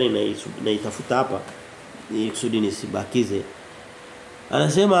kuna mistari naitafuta hapa kusudi nisibakize.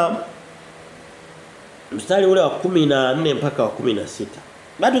 Anasema mstari ule wa 14 mpaka wa 16.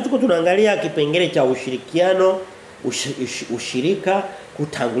 Bado tuko tunaangalia kipengele cha ushirikiano, ushirika,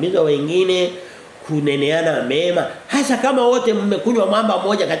 kutanguliza wengine, kuneneana mema. Hasa kama wote mmekunywa mwamba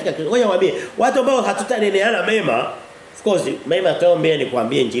mmoja katika Kristo. Ngoja niwaambie, watu ambao hatutaneneana mema, of course, mema tuombea ni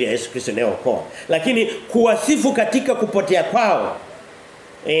kuambia injili ya Yesu Kristo inayookoa. Lakini kuwasifu katika kupotea kwao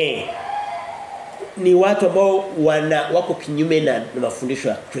ni watu ambao wako kinyume na mafundisho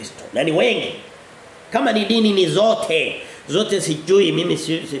ya Kristo. Na ni wengi. Kama ni dini ni zote sijui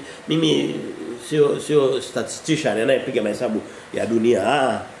mimi sio statistician anayepiga mahesabu ya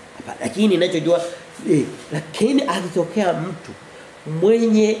dunia. Lakini ninachojua lakini akitokea mtu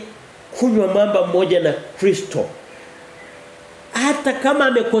mwenye kunywa mamba mmoja na Kristo, hata kama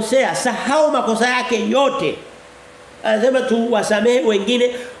amekosea, sahau makosa yake yote. Anasema tu wasamehe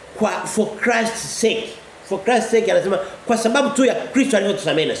wengine for Christ's sake. For Christ's sake anasema kwa sababu tu ya Kristo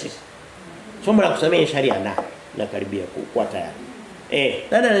alivyotusamehe na sisi. Somo la kusamehe sharia na karibia kwa tayari.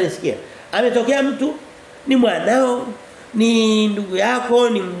 Nani anasikia? Ametokea mtu ni mwanao, ni ndugu yako,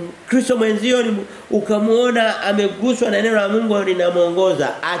 ni Kristo mwenzio, ukamuona ameguswa na neno la Mungu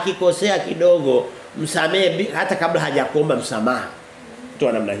linamuongoza, akikosea kidogo msamehe hata kabla hajakuomba msamaha.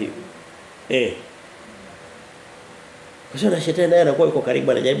 Toa namna hiyo. Kwa sababu shetani naye anakuwa yuko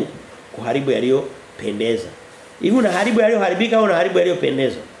karibu, anajaribu kuharibu yaliyopendeza. Hivi unaharibu yaliyoharibika au unaharibu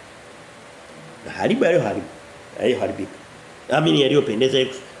yaliyopendeza? Haribu yaliyoharibika. Amini yaliyopendeza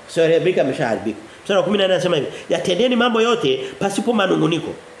sio yaliyoharibika ameshaharibika. Mstari wa 18 anasema hivi, yatendeni mambo yote pasipo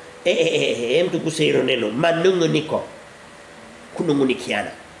manunguniko. Mtu kusema neno manunguniko.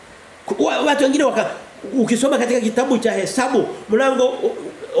 Kunungunikiana. Watu wengine ukisoma katika kitabu cha Hesabu mlango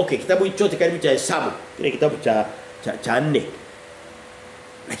kitabu chote karibu cha Hesabu, kile kitabu cha 4.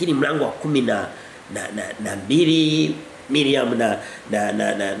 Lakini mlango wa 10 na 2 Miriam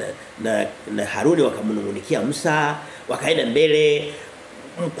na Haruni wakamnungunikia Musa, wakaenda mbele,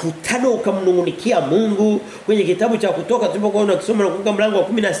 mkutano ukamnungunikia Mungu. Kwenye kitabu cha Kutoka tulipokuwa tunasoma na mlango wa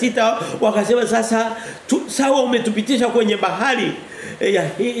 16 wakasema sasa sawa umetupitisha kwenye bahari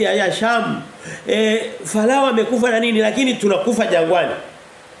ya Sham. Farao amekufa na nini lakini tunakufa jangwani.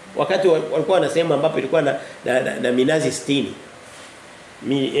 Wakati walikuwa wanasema ambapo ilikuwa na minazi 60.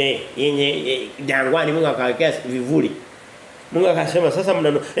 Yenye jangwani Mungu akawekea vivuli. Mungu akasema sasa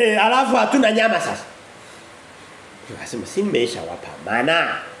alafu hatuna nyama sasa. Akasema si nimesha wapa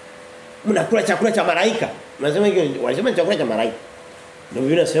maana mnakula chakula cha malaika. Unasema hiyo wanasema chakula cha malaika. Ndio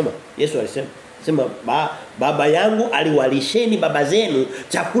Biblia inasema, Yesu alisema baba yangu aliwalisheni baba zenu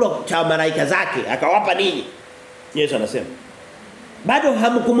chakula cha malaika zake akawapa ninyi. Yesu anasema bado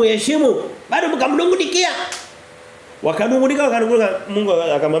hamkumheshimu, bado mkamnungunikia. Wakanungunika Mungu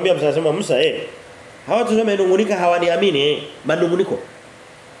akamwambia anasema Musa hawa tuseme nungunika hawaniamini manunguniko.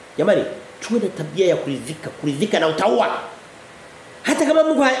 Jamani tuwe na tabia ya kuridhika na utaua. Hata kama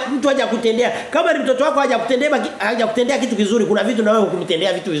Mungu mtu hajakutendea, kama ni mtoto wako hajakutendea kitu kizuri, kuna vitu na wewe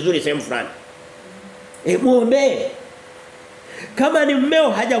hukumtendea vitu vizuri sehemu fulani. Muombe. Kama ni mmeo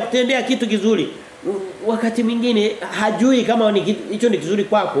hajakutendea kitu kizuri, wakati mwingine hajui kama hicho ni kizuri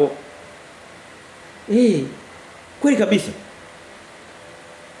kwako. Kweli kabisa.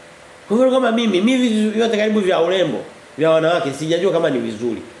 Kwa hivyo kama mimi vyote karibu vya urembo vya wanawake sijajua kama ni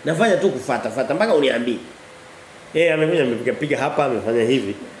vizuri. Nafanya tu kufuata mpaka uniambie. Amekuja amepiga hapa amefanya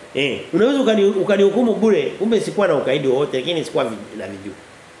hivi. Unaweza ukanihukumu bure, kumbe sikuwa na ukaidi wote lakini sikuwa na vijua.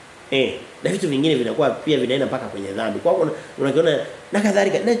 Na vitu vingine vinakuwa pia vinaenda mpaka kwenye dhambi. Kwa hiyo unakiona na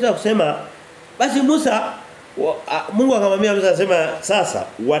kadhalika. Nataka kusema basi Musa Mungu akamwambia Musa asema sasa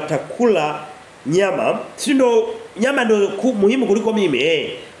watakula nyama, si ndo nyama ndio muhimu kuliko mimi.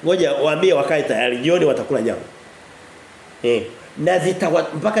 Ngoja waambie wakae tayari jioni watakula nyama. Na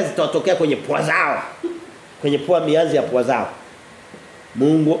mpaka zitawatokea kwenye pua zao. Kwenye pua mianzi ya pua zao.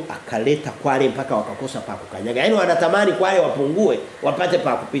 Mungu akaleta kwale mpaka wakakosa pa kukanyaga. Yaani wanatamani kwale wapungue, wapate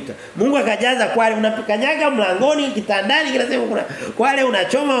pa kupita. Mungu akajaza kwale unapikanyaga mlangoni, kitandani kila sehemu kuna kwale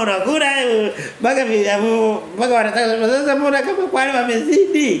unachoma unakula mpaka wanataka sasa mbona kama kwale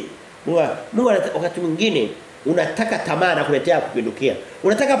wamezidi. Mungu wakati mwingine unataka tamaa na kuletea kupindukia.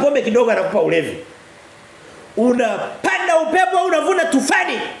 Unataka pombe kidogo anakupa ulevi. Unapanda upepo unavuna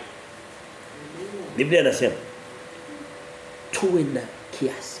tufani. Biblia inasema tuwe na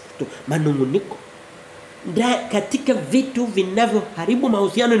kiasi. Manunguniko. Katika vitu vinavyoharibu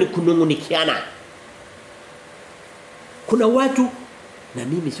mahusiano ni kunungunikiana. Kuna watu na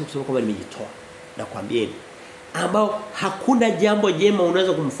mimi sio kusema kwamba nimejitoa na kuambieni ambao hakuna jambo jema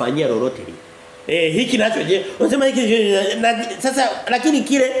unaweza kumfanyia lolote lile. Hiki nacho je? Unasema hiki sasa lakini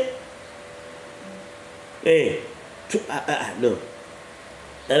kile no.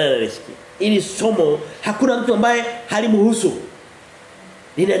 Nisikie. Ili somo hakuna mtu ambaye halimhusu.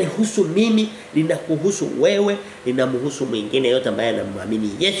 Linanihusu mimi, linakuhusu wewe, linamhusu mwingine yote ambaye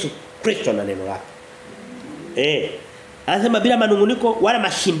anamwamini Yesu Kristo na neno lake. Anasema bila manunguniko wala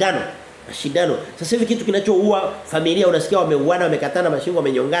mashindano. Mashindano. Sasa hivi kitu kinachoua familia unasikia wameuana, wamekatana, mashingo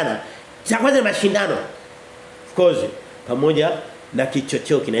wamenyongana. Cha kwanza ni mashindano. Of course, pamoja na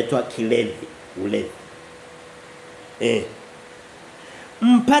kichocheo kinaitwa kilevi, ulevi.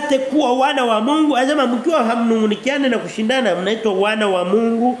 Mpate kuwa wana wa Mungu. Anasema mkiwa hamnungunikiane na kushindana mnaitwa wana wa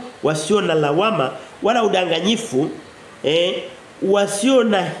Mungu wasio na lawama wala udanganyifu, wasio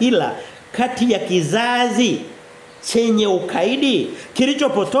na hila kati ya kizazi chenye ukaidi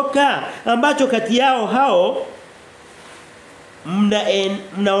kilichopotoka ambacho kati yao hao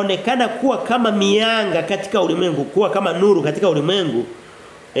mnaonekana kuwa kama mianga katika ulimwengu, kuwa kama nuru katika ulimwengu.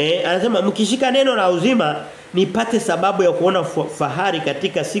 Anasema mkishika neno la uzima nipate sababu ya kuona fahari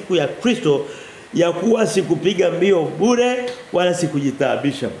katika siku ya Kristo ya kuwa sikupiga mbio bure wala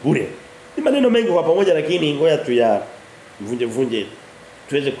sikujitaabisha bure. Ni maneno mengi kwa pamoja lakini ngoja vunje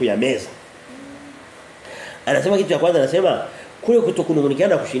tuweze kuyameza. Anasema kitu cha kwanza anasema kule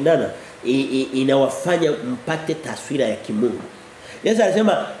kutokunungunikiana na kushindana inawafanya mpate taswira ya kimungu. Yesu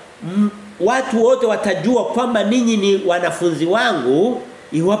anasema watu wote watajua kwamba ninyi ni wanafunzi wangu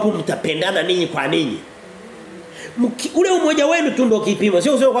iwapo mtapendana ninyi kwa ninyi. Ule umoja wenu tu ndio kipimo.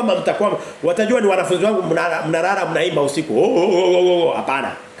 Sio sio kwamba mtakuwa watajua ni wanafunzi wangu mnalala mnaimba usiku.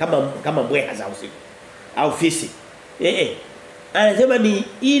 Hapana. Kama mbweha za usiku au fisi. Anasema ni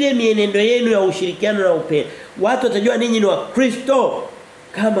ile mienendo yenu ya ushirikiano na upendo. Watu watajua ninyi ni wa Kristo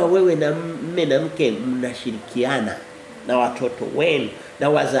kama wewe na mume na mke mnashirikiana na watoto wenu na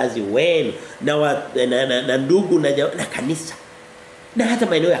wazazi wenu na ndugu na kanisa na hata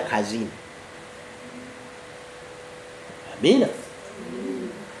maeneo ya kazini. Amina.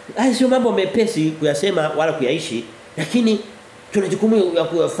 Haya sio mambo mepesi kuyasema wala kuyaishi, lakini tuna jukumu ya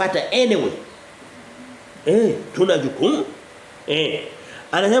kuyafuata anyway. Tuna jukumu.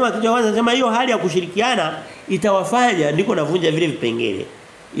 Anasema kitu cha kwanza anasema hiyo hali ya kushirikiana itawafanya ndiko navunja vile vipengele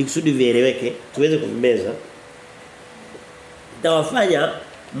ikusudi vieleweke tuweze kuvimeza. Itawafanya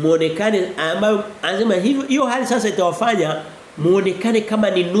muonekane ambayo anasema hivyo hiyo hali sasa itawafanya muonekane kama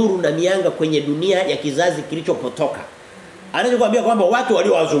ni nuru na mianga kwenye dunia ya kizazi kilichopotoka. Anachokuambia kwamba watu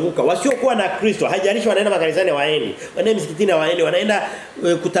waliowazunguka wasiokuwa na Kristo, haijalishi wanaenda makanisani hawaendi, wanaenda msikitini hawaendi, wanaenda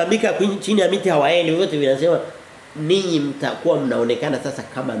kutambika chini ya miti hawaendi, vyote vinasema ninyi mtakuwa mnaonekana sasa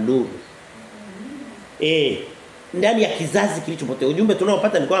kama nuru. Ndani ya kizazi kilichopotea. Ujumbe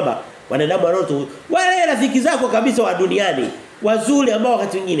tunaopata ni kwamba wanadamu wale rafiki zako kabisa wa duniani, wazuri ambao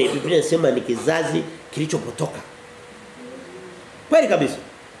wakati mwingine Biblia inasema ni kizazi kilichopotoka. Kweli kabisa.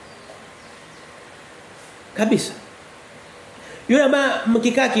 Kabisa. Yule ambaye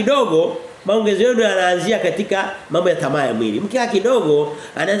mkikaa kidogo maongezi yenu yanaanzia katika mambo ya tamaa ya mwili. Mkikaa kidogo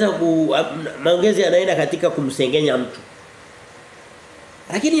anaanza maongezi yanaenda katika kumsengenya mtu.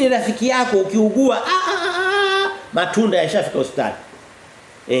 Lakini ni rafiki yako ukiugua matunda yashafika ustadi.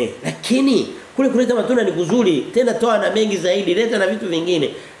 Lakini kule kuleta matunda ni kuzuri, tena toa na mengi zaidi, leta na vitu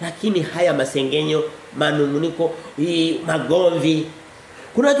vingine. Lakini haya masengenyo, manunguniko, magomvi.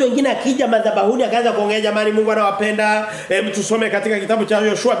 Kuna watu wengine akija madhabahuni akaanza kuongea jamani Mungu anawapenda. Tusome katika kitabu cha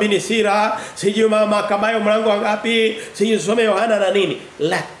Yoshua bin Sira, sijui mama Kabayo mlango wa ngapi, sijui tusome Yohana na nini.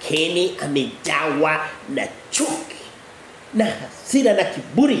 Lakini amejawa na chuki, na hasira na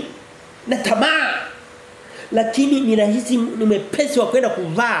kiburi, na tamaa. Lakini ni rahisi ni mwepesi wa kwenda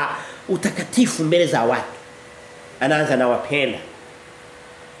kuvaa utakatifu mbele za watu. Anaanza na wapenda.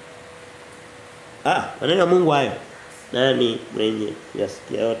 Maneno ya Mungu hayo. Nani mwenye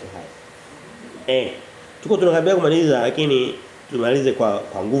yasikia yote haya? Tuko tunakaribia kumaliza lakini tumalize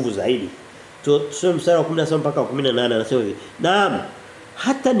kwa nguvu zaidi. Tusome mstari wa 17 mpaka 18 anasema hivi. Naam,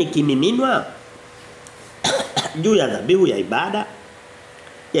 hata nikimiminwa juu ya dhabihu ya ibada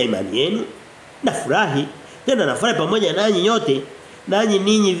ya imani yenu nafurahi, tena nafurahi pamoja nanyi nyote,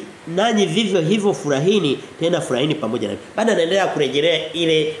 nanyi vivyo hivyo furahini, tena furahini pamoja nami. Baada anaendelea kurejelea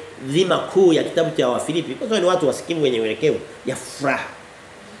ile dhima kuu ya kitabu cha Wafilipi, kwa sababu ni watu wasikivu wenye uelekeo ya furaha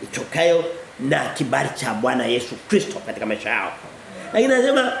itokayo na kibali cha Bwana Yesu Kristo katika maisha yao. Lakini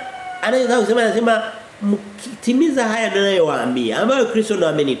anasema mkitimiza haya ninayowaambia, ambayo Kristo ndo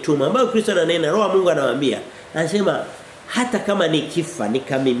amenituma, ambayo Kristo ananena, Roho wa Mungu anawaambia. Anasema hata kama nikifa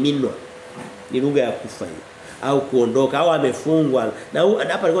nikamiminwa, ni lugha ya kufa hiyo, au kuondoka au amefungwa, na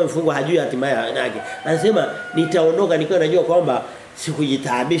hapa alikuwa amefungwa hajui hatima yake. Anasema nitaondoka nikiwa najua kwamba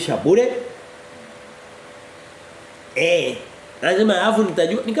sikujitaabisha bure. Anasema alafu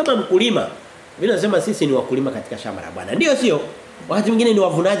nitajua ni kama mkulima. Vile nasema sisi ni wakulima katika shamba la Bwana. Ndio sio? Wakati mwingine ni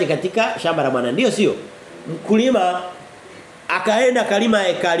wavunaji katika shamba la Bwana. Ndio sio? Mkulima akaenda kalima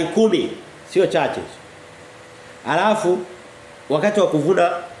ekari 10, sio chache. Alafu wakati wa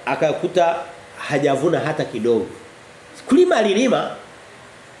kuvuna akakuta hajavuna hata kidogo. Kulima alilima,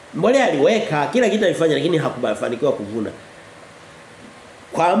 mbolea aliweka, kila kitu alifanya lakini hakufanikiwa kuvuna.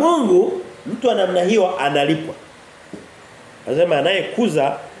 Kwa Mungu mtu wa namna hiyo analipwa. Anasema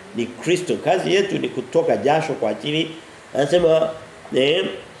anayekuza ni Kristo. Kazi yetu ni kutoka jasho kwa ajili. Anasema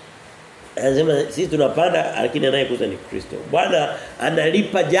sisi tunapanda lakini anayekuza ni Kristo. Bwana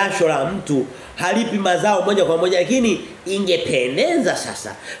analipa jasho la mtu, halipi mazao moja kwa moja, lakini ingependeza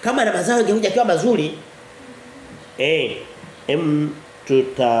sasa kama na mazao yangekuja kwa mazuri.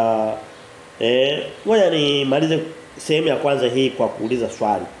 Ngoja nimalize sehemu ya kwanza hii kwa kuuliza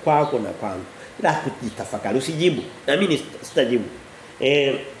swali kwako na kwangu. Ila kujitafakari, usijibu. Na mimi sitajibu.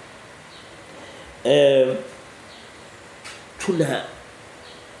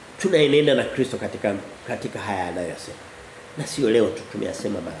 Tunaenenda na Kristo katika haya anayosema. Na sio leo tu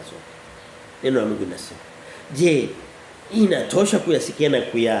tumeyasema mara zote. Neno la Mungu linasema. Je, inatosha kuyasikia na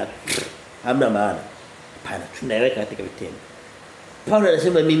hamna maana? Hapana, tunaiweka katika vitendo. Paulo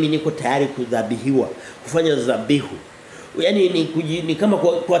anasema mimi niko tayari kudhabihiwa, kufanya dhabihu. Yaani ni kama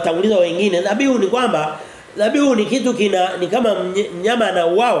kuwatanguliza wengine. Dhabihu ni kwamba dhabihu ni kitu ni kama mnyama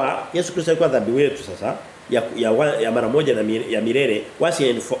anauawa. Yesu Kristo alikuwa dhabihu yetu sasa ya mara moja na ya milele, once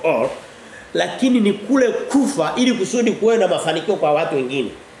and for all. Lakini ni kule kufa ili kusudi kuwe na mafanikio kwa watu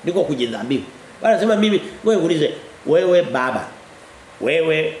wengine. Ndiko kujidhabihu. Bwana anasema mimi wewe uulize, wewe baba,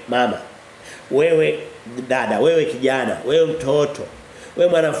 wewe mama, wewe dada, wewe kijana, wewe mtoto, wewe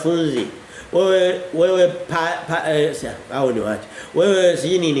mwanafunzi, wewe au ni wacha. Wewe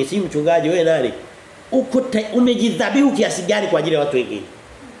si nini, si mchungaji, wewe nani? Umejidhabihu kiasi gani kwa ajili ya watu wengine?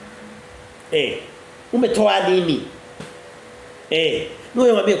 Umetoa nini?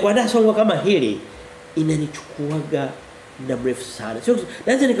 Wewe mwambie kwa somo kama hili inanichukuaga muda mrefu sana. Sio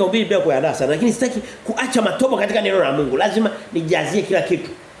lazima nikahubiri bila kuanasa, lakini sitaki kuacha matobo katika neno la Mungu. Lazima nijazie kila kitu.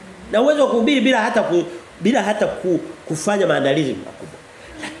 Na uwezo wa kuhubiri bila hata kufanya maandalizi makubwa.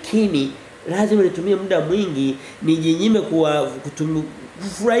 Lakini lazima nitumie muda mwingi nijinyime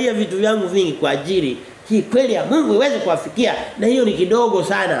kufurahia vitu vyangu vingi kwa ajili hii kweli ya Mungu iweze kuwafikia, na hiyo ni kidogo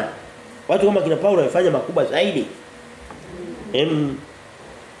sana. Watu kama kina Paulo wamefanya makubwa zaidi.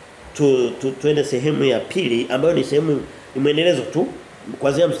 Tuende sehemu ya pili ambayo ni sehemu ni muendelezo tu.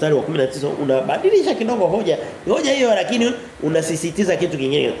 Kuanzia mstari wa 19 unabadilisha kidogo hoja hiyo, lakini unasisitiza kitu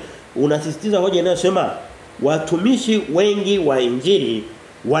kingine. Unasisitiza hoja inayosema watumishi wengi wa injili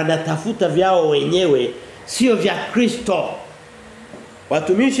wanatafuta vyao wenyewe, sio vya Kristo.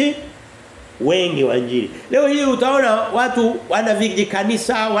 Watumishi wengi wa injili. Leo hii utaona watu wana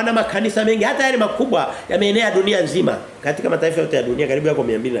kanisa, wana makanisa mengi, hata yale makubwa yameenea dunia nzima. Katika mataifa yote ya dunia karibu yako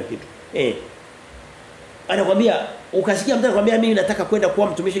 200 na kitu. Anakuambia, ukasikia mtu anakuambia mimi nataka kwenda kuwa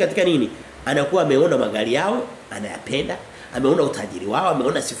mtumishi katika nini? Anakuwa ameona magari yao, anayapenda, ameona utajiri wao,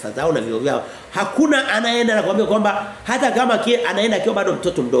 ameona sifa zao na vio vyao. Hakuna anaenda na kuambia kwamba hata kama anaenda akiwa bado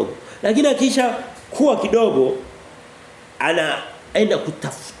mtoto mdogo, lakini akisha kuwa kidogo anaenda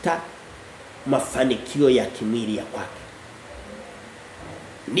kutafuta mafanikio ya kimwili ya kwake.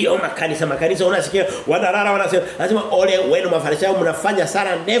 Ndio makanisa unasikia wanalala wanasema lazima ole wenu Mafarisayo, mnafanya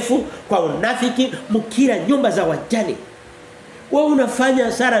sala ndefu kwa unafiki, mkila nyumba za wajane. Wewe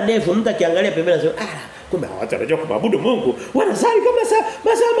unafanya sala ndefu, mtu akiangalia pembeni anasema kumbe watu wanajua kuabudu Mungu, wanasali kama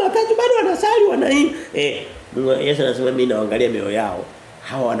masaa matatu bado wanasali wanai. Yesu anasema mimi naangalia mioyo yao.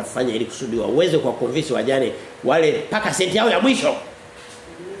 Hawa wanafanya ili kusudi waweze kwa convince wajane wale paka senti yao ya mwisho.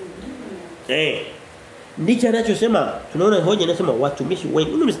 Ndicho anachosema. Tunaona hoja inasema watumishi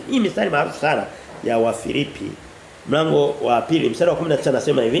wengi. Hii mistari maarufu sana ya Wafilipi mlango wa 2 mstari wa 19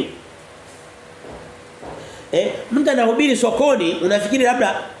 anasema hivi. Mtu anahubiri sokoni, unafikiri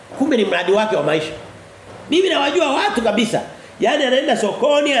labda kumbe ni mradi wake wa maisha. Mimi nawajua watu kabisa. Yaani anaenda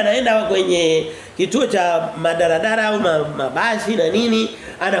sokoni, anaenda kwenye kituo cha madaradara au mabasi na nini,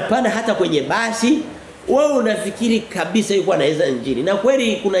 anapanda hata kwenye basi. Wewe unafikiri kabisa yuko anaweza injili. Na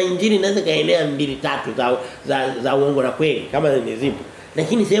kweli kuna injili inaweza kaenea 2-3 za uongo na kweli kama ni zipo.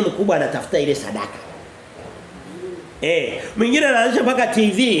 Lakini sehemu kubwa anatafuta ile sadaka. Mwingine anaanzisha mpaka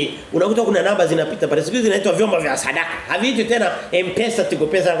TV, unakuta kuna namba zinapita pale. Siku hizi zinaitwa vyombo vya sadaka. Haviitwi tena M-Pesa, Tigo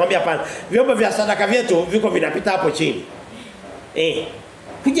Pesa, nakwambia hapana. Vyombo vya sadaka vyetu viko vinapita hapo chini.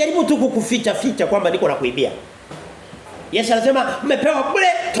 Kujaribu tu kukuficha kwamba niko na kuibia. Yesu anasema mmepewa bure,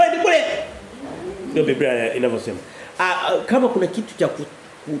 toeni bure. Ndio Biblia inavyosema. Kama kuna kitu cha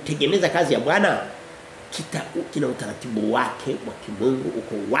kutegemeza kazi ya Bwana, kina utaratibu wake wa kimungu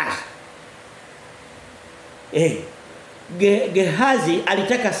uko wazi. Gehazi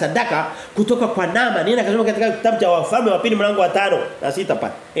alitaka sadaka kutoka kwa Naamani. Nenda kasoma katika kitabu cha Wafalme wa 2 mlango wa 5 na 6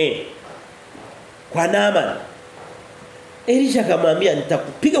 pale. Kwa Naamani. Elisha akamwambia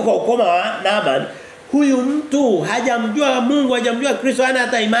nitakupiga kwa ukoma wa Naamani. Huyu mtu hajamjua Mungu, hajamjua Kristo, hana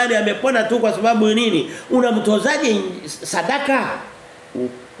hata imani, amepona tu kwa sababu nini? Unamtozaje sadaka?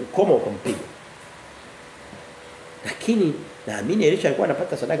 Ukoma ukampiga. Lakini naamini Elisha alikuwa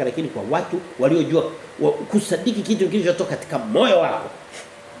anapata sadaka, lakini kwa watu waliojua kusadiki kitu kilichotoka katika moyo wako.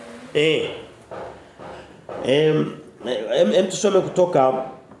 Tusome kutoka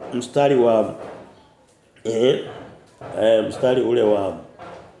mstari wa mstari ule wa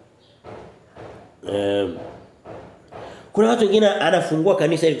kuna watu wengine anafungua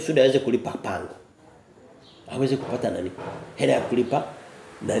kanisa ili kusudi aweze kulipa pango. Aweze kupata nani? Hela ya kulipa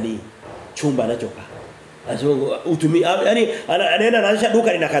nani? Chumba anachokaa. Yaani anaenda anaanzisha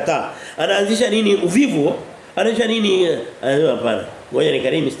duka linakataa. Anaanzisha nini? Uvivu. Anaanzisha nini? Hapana. Ngoja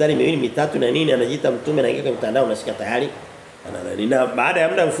nikariri mistari 2-3 na nini, anajiita mtume, anaingia kwenye mtandao, unasikia tayari. Na baada ya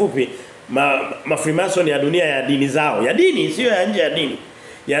muda mfupi Freemason ya dunia ya dini zao. Ya dini sio ya nje ya dini.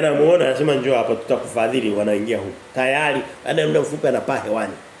 Yanamuona anasema njoo hapa tutakufadhili, wanaingia huko. Tayari baada ya muda mfupi anapaa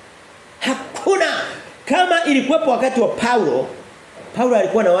hewani. Hakuna kama ilikuwepo wakati wa Paulo. Paulo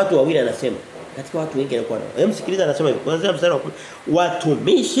alikuwa na watu wawili anasema. Katika watu wengi alikuwa na. Hebu sikiliza anasema hivi. Kuanzia mstari wa 10.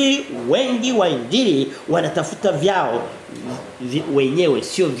 Watumishi wengi wa injili wanatafuta vyao wenyewe,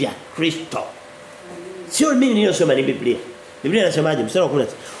 sio vya Kristo. Sio mimi niliyosema, ni Biblia. Biblia inasemaje? Mstari wa 10.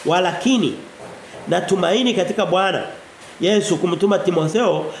 Walakini natumaini katika Bwana Yesu kumtuma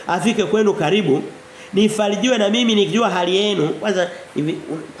Timotheo afike kwenu karibu, nifarijiwe na mimi nikijua hali yenu. Kwanza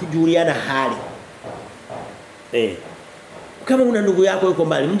kujuliana hali. Kama una ndugu yako yuko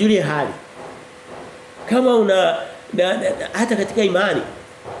mbali, mjulie hali. Kama una hata katika imani.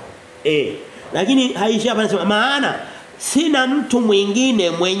 Lakini haishi hapa, anasema maana sina mtu mwingine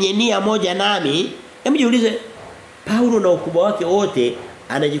mwenye nia moja nami. Hebu jiulize, Paulo na ukubwa wake wote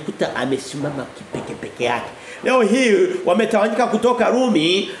anajikuta amesimama peke yake. Leo hii wametawanyika kutoka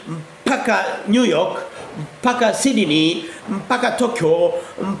Rumi mpaka New York, mpaka Sydney, mpaka Tokyo,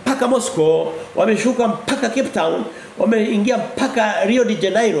 mpaka Moscow, wameshuka mpaka Cape Town, wameingia mpaka Rio de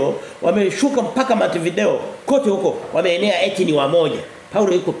Janeiro, wameshuka mpaka Montevideo. Kote huko wameenea eti ni wamoja.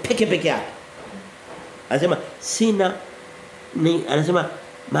 Paulo yuko peke yake. Anasema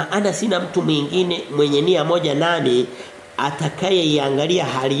maana sina mtu mwingine mwenye nia moja nami atakayeiangalia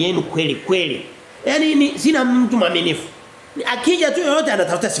hali yenu kweli. Yaani sina mtu mwaminifu. Akija tu yote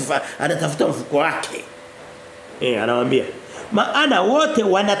anatafuta sifa, anatafuta mfuko wake. Anawaambia maana wote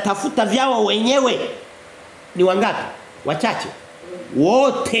wanatafuta vyao wenyewe. Ni wangapi? Wachache.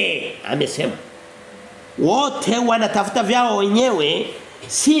 Wote amesema. Wote wanatafuta vyao wenyewe,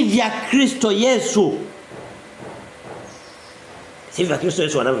 si vya Kristo Yesu. Si vya Kristo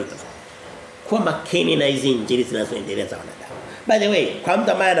Yesu wanavyotafuta. Kwa makini na hizi injili zinazoendelea za wanadamu. By the way, kwa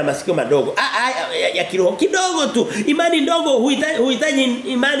mtu ambaye ana masikio madogo, ya kiroho kidogo tu, imani ndogo huhitaji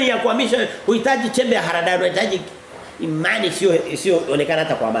imani ya kuhamisha, huhitaji chembe ya haradali, huhitaji imani sio onekana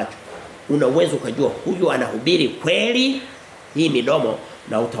hata kwa macho. Una uwezo ukajua huyu anahubiri kweli hii midomo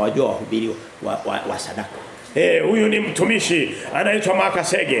na utawajua wahubiri wa sadaka. Huyu ni mtumishi anaitwa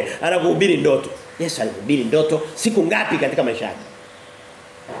Makasege, anakuhubiri ndoto. Yesu alihubiri ndoto siku ngapi katika maisha yake?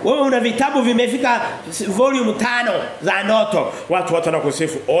 Wewe una vitabu vimefika volume 5 za ndoto. Watu wote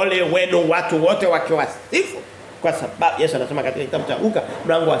wanakusifu. Ole wenu watu wote wakiwasifu. Kwa sababu Yesu anasema katika kitabu cha Luka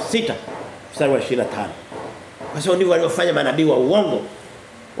mlango wa 6 mstari wa 25. Kwa sababu ndivyo waliofanya manabii wa uongo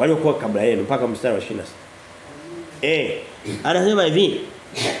waliokuwa kabla yenu mpaka mstari wa 26. Anasema hivi,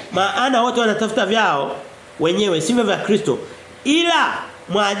 maana wote wanatafuta vyao wenyewe sivyo vya Kristo, ila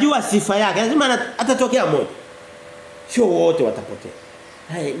mwajua sifa yake. Anasema atatokea mmoja. Sio wote watapotea.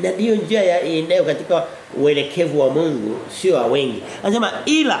 Na ndio njia inayo katika uelekevu wa Mungu, sio wa wengi. Anasema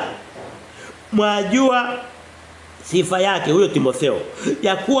ila mwajua sifa yake, huyo Timotheo,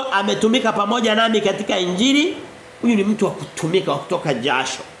 ya kuwa ametumika pamoja nami katika injili. Huyu ni mtu wa kutumika, wa kutoka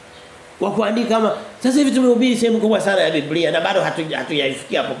jasho, wa kuandika. Kama sasa hivi tumehubiri sehemu kubwa sana ya Biblia na bado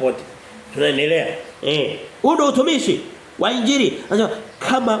hatujaifikia popote. Tunaendelea. Huo ndio utumishi wa injili. Anasema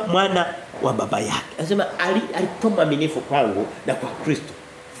kama mwana wa baba yake. Anasema alikuwa mwaminifu kwangu na kwa Kristo.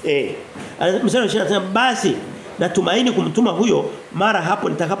 Mstari wa 20 anasema basi natumaini kumtuma huyo mara hapo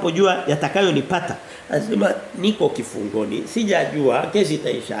nitakapojua yatakayonipata. Anasema niko kifungoni, sijajua kesi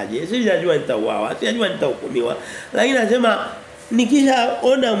itaishaje, sijajua nitauawa, sijajua nitahukumiwa. Lakini anasema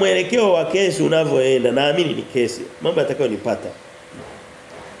nikishaona mwelekeo wa kesi unavyoenda, naamini ni kesi, mambo yatakayonipata.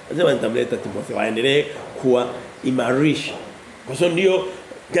 Anasema nitamleta Timotheo aendelee kuwa imarisha. Kwa sababu ndio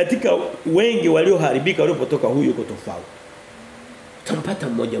katika wengi walioharibika walipotoka huyu yuko tofauti. Tampata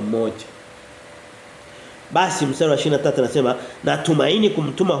mmoja. Basi mstari wa 23 anasema natumaini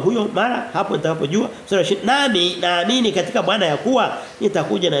kumtuma huyo mara hapo nitakapojua. Mstari wa 20 nami naamini katika Bwana ya kuwa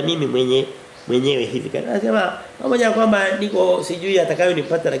nitakuja na mimi mwenyewe hivi. Anasema pamoja na kwamba niko sijui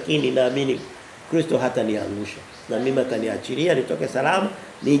atakayonipata, lakini naamini Kristo hata niangusha. Na mimi ataniachilia nitoke salama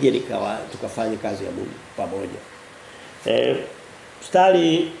nije tukafanye kazi ya Mungu pamoja.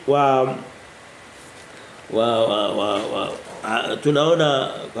 Mstari wa tunaona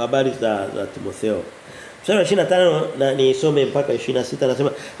habari za Timotheo. Mstari wa 25 na nisome mpaka 26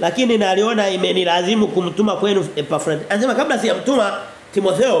 anasema lakini naliona imenilazimu kumtuma kwenu Epafrodito. Anasema kabla sijamtuma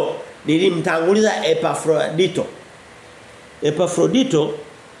Timotheo nilimtanguliza Epafrodito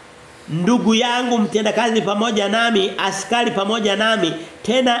ndugu yangu mtendakazi pamoja nami, askari pamoja nami,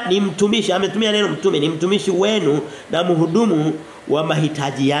 tena ni mtumishi. Ametumia neno mtume, ni mtumishi wenu na mhudumu wa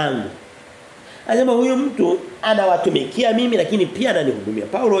mahitaji yangu. Anasema huyu mtu anawatumikia mimi lakini pia ananihudumia.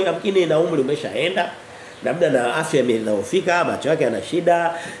 Paulo yamkini na umri umeshaenda, labda na afya imedhoofika, macho yake yana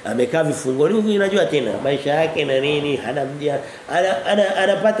shida, amekaa vifungoni, unajua tena maisha yake na nini, hana mdia,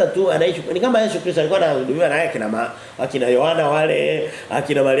 anapata tu, anaishi ni kama Yesu Kristo alikuwa anahudumiwa na yake na akina Yohana wale,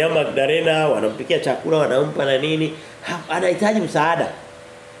 akina Mariamu Magdalena, wanampikia chakula, wanampa na nini, anahitaji msaada.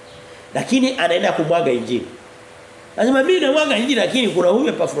 Lakini anaenda kumwaga injili. Anasema mimi namwaga injili lakini kuna huyu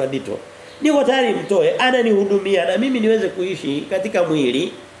Epafrodito. Niko tayari mtoe, ananihudumia na mimi niweze kuishi katika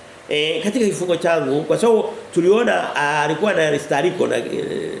mwili. Katika kifungo changu, kwa sababu tuliona alikuwa na Aristariko na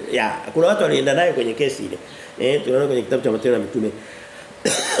kuna watu walienda naye kwenye kesi ile. Tunaona kwenye kitabu cha Matendo ya Mitume.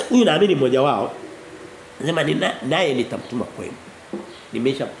 Huyu naamini mmoja wao. Anasema naye nitamtuma kwenu.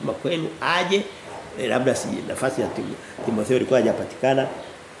 Nimeshamtuma kwenu aje, labda si nafasi ya Timotheo ilikuwa hajapatikana.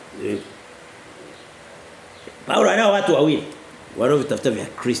 Paulo anao watu wawili wanaovitafuta vya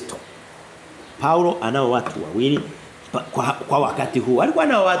Kristo. Paulo anao watu wawili kwa wakati huu. Alikuwa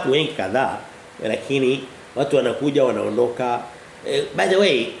na watu wengi kadhaa, lakini watu wanakuja wanaondoka. By the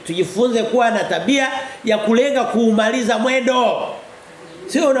way, tujifunze kuwa na tabia ya kulenga kuumaliza mwendo.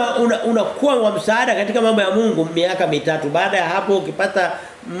 Sio unakuwa wa msaada katika mambo ya Mungu miaka 3. Baada ya hapo ukipata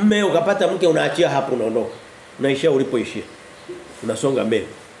mume, ukapata mke, unaachia hapo unaondoka. Unaishia ulipoishia. Unasonga mbele.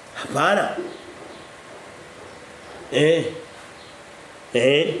 Hapana.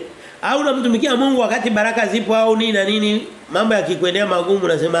 Au unamtumikia Mungu wakati baraka zipo au nini na nini, mambo yakikwendea magumu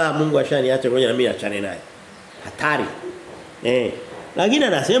unasema Mungu ashaniacha, ngoja na mimi achane naye. Hatari. Lakini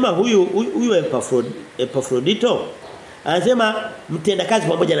anasema huyu Epafrodito anasema mtendakazi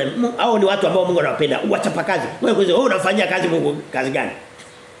pamoja na mimi, au ni watu ambao Mungu anawapenda, wachapa kazi. Wewe unafanyia kazi Mungu kazi gani?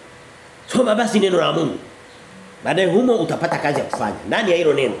 Soma basi neno la Mungu. Baadaye humo utapata kazi ya kufanya. Ndani ya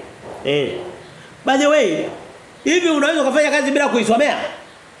hilo neno. By the way, hivi unaweza kufanya kazi bila kuisomea?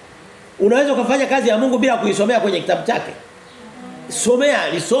 Unaweza kufanya kazi ya Mungu bila kuisomea kwenye kitabu chake?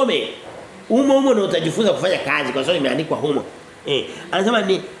 Lisome. Humo ndio utajifunza kufanya kazi kwa sababu imeandikwa humo.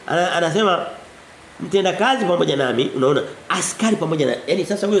 Anasema mtendakazi pamoja nami, unaona, askari pamoja na. Yaani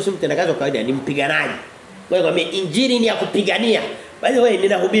sasa huyo si mtendakazi wa kawaida, ni mpiganaji. Kwa hiyo injili ni ya kupigania. By the way,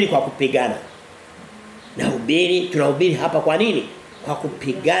 ninahubiri kwa kupigana. Tunahubiri hapa kwa nini? Kwa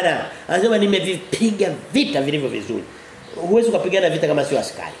kupigana. Anasema nimevipiga vita vilivyo vizuri. Huwezi kupigana vita kama sio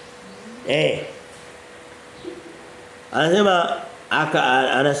askari. Anasema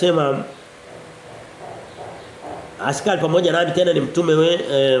askari pamoja nami, tena ni mtume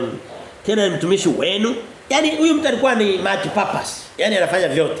tena ni mtumishi wenu. Yaani huyu mtu alikuwa ni multi purpose. Yaani anafanya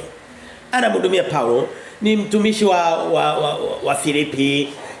vyote. Anamhudumia Paulo, ni mtumishi wa Filipi,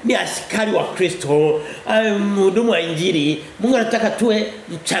 ni askari wa Kristo, mhudumu wa injili. Mungu anataka tuwe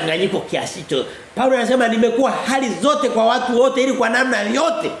mchanganyiko kiasi hicho. Paulo anasema nimekuwa hali zote kwa watu wote ili kwa namna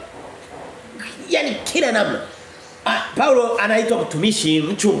yote. Yaani kila namna. Paulo anaitwa mtumishi,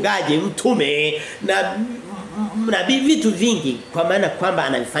 mchungaji, mtume na nabii, vitu vingi, kwa maana kwamba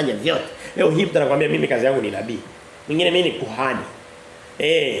anavifanya vyote. Leo hii mtu anakuambia mimi kazi yangu ni nabii. Mwingine mimi ni kuhani.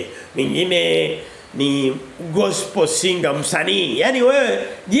 Mwingine ni gospel singer, msanii. Yaani wewe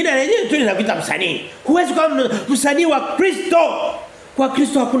jina lenyewe tu linakuita msanii. Huwezi kuwa msanii wa Kristo. Kwa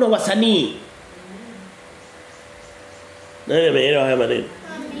Kristo hakuna wasanii. Nani ameelewa haya maneno?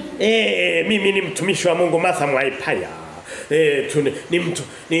 Mimi ni mtumishi wa Mungu Martha Mwaipaya.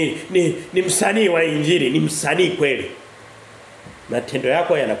 Ni msanii wa injili, ni msanii kweli. Matendo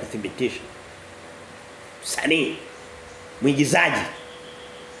yako yanakuthibitisha. Msanii, mwigizaji,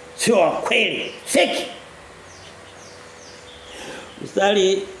 sio kweli, fake.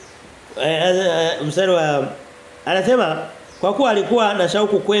 Mstari wa anasema kwa kuwa alikuwa na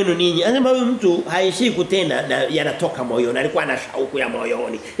shauku kwenu ninyi. Anasema huyu mtu haishi kutenda na yanatoka moyoni. Alikuwa na shauku ya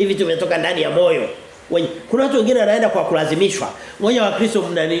moyoni. Hivi vitu vinatoka ndani ya moyo. Kuna watu wengine wanaenda kwa kulazimishwa. Mmoja wa Kristo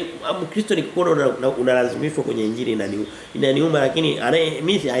Mkristo nikikuona unalazimishwa kwenye injili inaniuma, lakini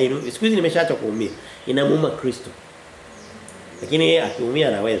mimi siku hizi nimeshaacha kuumia. Inamuuma Kristo. Lakini akiumia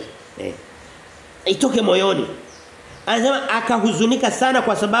anaweza. Itoke moyoni. Anasema akahuzunika sana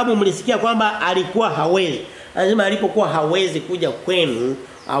kwa sababu mlisikia kwamba alikuwa hawezi. Anasema alipokuwa hawezi kuja kwenu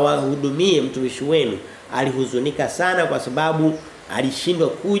awahudumie mtumishi wenu, alihuzunika sana kwa sababu alishindwa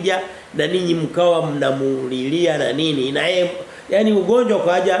kuja na ninyi mkawa mnamulilia na nini. Na yeye yani ugonjwa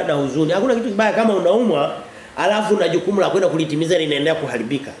ukaja na huzuni. Hakuna kitu kibaya kama unaumwa alafu na jukumu la kwenda kulitimiza linaendelea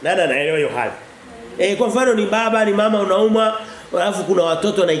kuharibika. Nani anaelewa hiyo hali? Kwa mfano ni baba ni mama unaumwa alafu kuna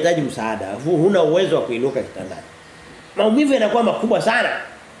watoto wanahitaji msaada. Huna uwezo wa kuinuka kitandani. Maumivu yanakuwa makubwa sana.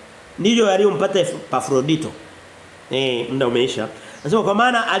 Ndivyo aliyompata Epafrodito. Muda umeisha. Anasema kwa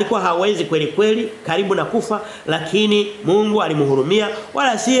maana alikuwa hawezi kweli kweli, karibu na kufa, lakini Mungu alimhurumia,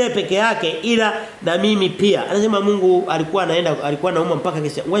 wala si yeye peke yake ila na mimi pia. Anasema Mungu alikuwa anauma mpaka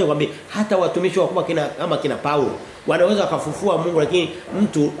kesi. Ngoja nikwambie, hata watumishi wakubwa kama kina Paulo wanaweza wakafufua Mungu,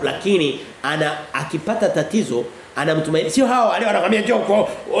 lakini akipata tatizo anamtumaini. Sio hao wale wanakuambia njoo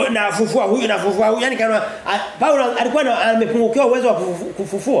nafufua huyu. Yaani kama Paulo alikuwa amepungukiwa uwezo wa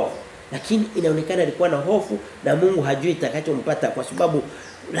kufufua. Lakini inaonekana alikuwa na hofu na Mungu hajui itakachompata kwa sababu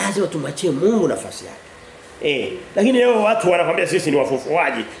lazima tumachie Mungu nafasi yake. Lakini leo watu wanakuambia sisi ni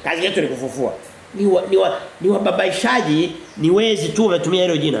wafufuaji, kazi yetu ni kufufua. Ni wababaishaji, ni wezi tu wametumia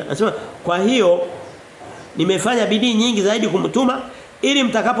hilo jina. Anasema kwa hiyo nimefanya bidii nyingi zaidi kumtuma ili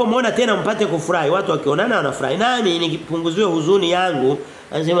mtakapomwona tena mpate kufurahi. Watu wakionana wanafurahi. Nami nipunguziwe huzuni yangu.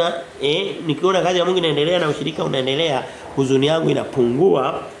 Anasema nikiona kazi ya Mungu inaendelea na ushirika unaendelea, huzuni yangu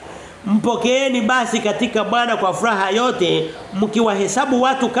inapungua. Mpokeeni basi katika Bwana kwa furaha yote, mkiwahesabu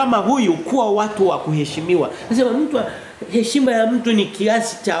watu kama huyu kuwa watu wa kuheshimiwa. Anasema heshima ya mtu ni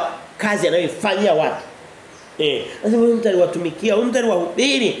kiasi cha kazi anayofanyia watu. Anasema huyu mtu aliwatumikia, huyu mtu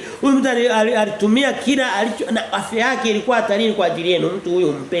aliwahubiri, huyu mtu alitumia kila na afya yake ilikuwa hatarini kwa ajili yenu. Mtu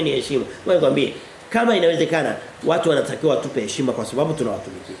huyu mpeni heshima. Ngoja nikwambie, kama inawezekana watu wanatakiwa watupe heshima kwa sababu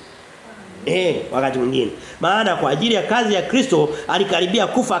tunawatumikia. Wakati mwingine. Maana kwa ajili ya kazi ya Kristo alikaribia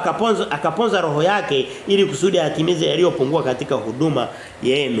kufa akaponza roho yake ili kusudi atimize yaliyopungua katika huduma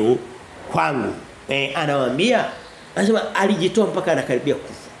yenu kwangu. Anawaambia, anasema alijitoa mpaka anakaribia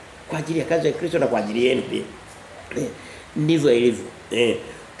kufa kwa ajili ya kazi ya Kristo na kwa ajili yenu pia. Ndivyo ilivyo.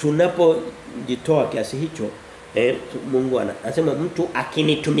 Tunapojitoa kiasi hicho, Mungu anasema mtu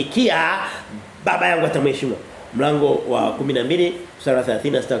akinitumikia baba yangu atamheshimu. Mlango wa 12 mstari wa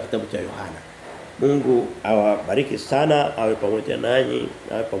 36 kitabu cha Yohana. Mungu awabariki sana, awe pamoja nanyi,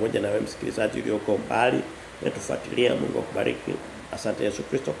 awe pamoja na wewe msikilizaji ulioko mbali, unatufuatilia. Mungu akubariki. Asante Yesu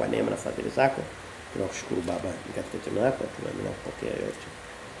Kristo kwa neema na fadhili zako. Tunakushukuru Baba, katika jina lako tunaamini kupokea yote.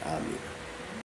 Amen.